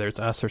 whether it's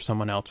us or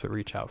someone else, but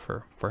reach out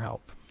for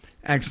help.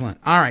 Excellent.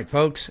 All right,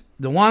 folks.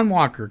 Dewan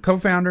Walker,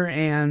 co-founder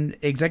and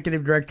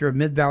executive director of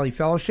Mid-Valley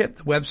Fellowship.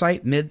 The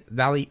website,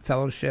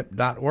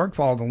 midvalleyfellowship.org.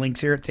 Follow the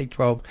links here at Take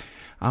 12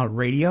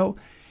 Radio.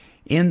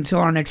 Until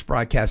our next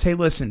broadcast. Hey,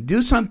 listen,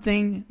 do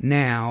something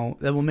now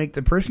that will make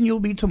the person you'll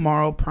be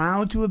tomorrow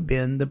proud to have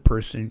been the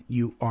person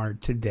you are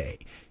today.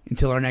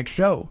 Until our next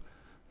show,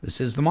 this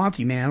is the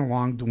Monty Man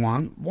along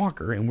Dewan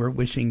Walker, and we're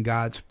wishing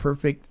God's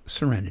perfect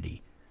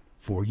serenity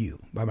for you.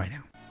 Bye-bye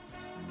now.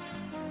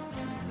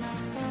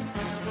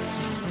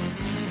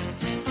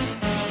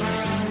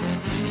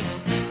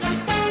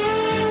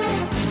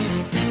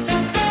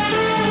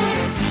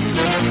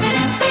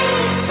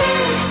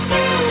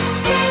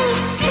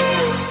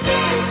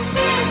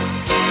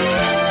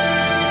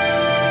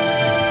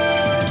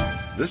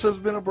 This has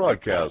been a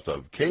broadcast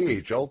of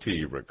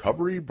KHLT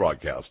Recovery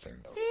Broadcasting.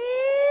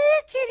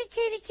 Kitty,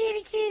 kitty,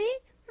 kitty, kitty.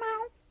 Meow.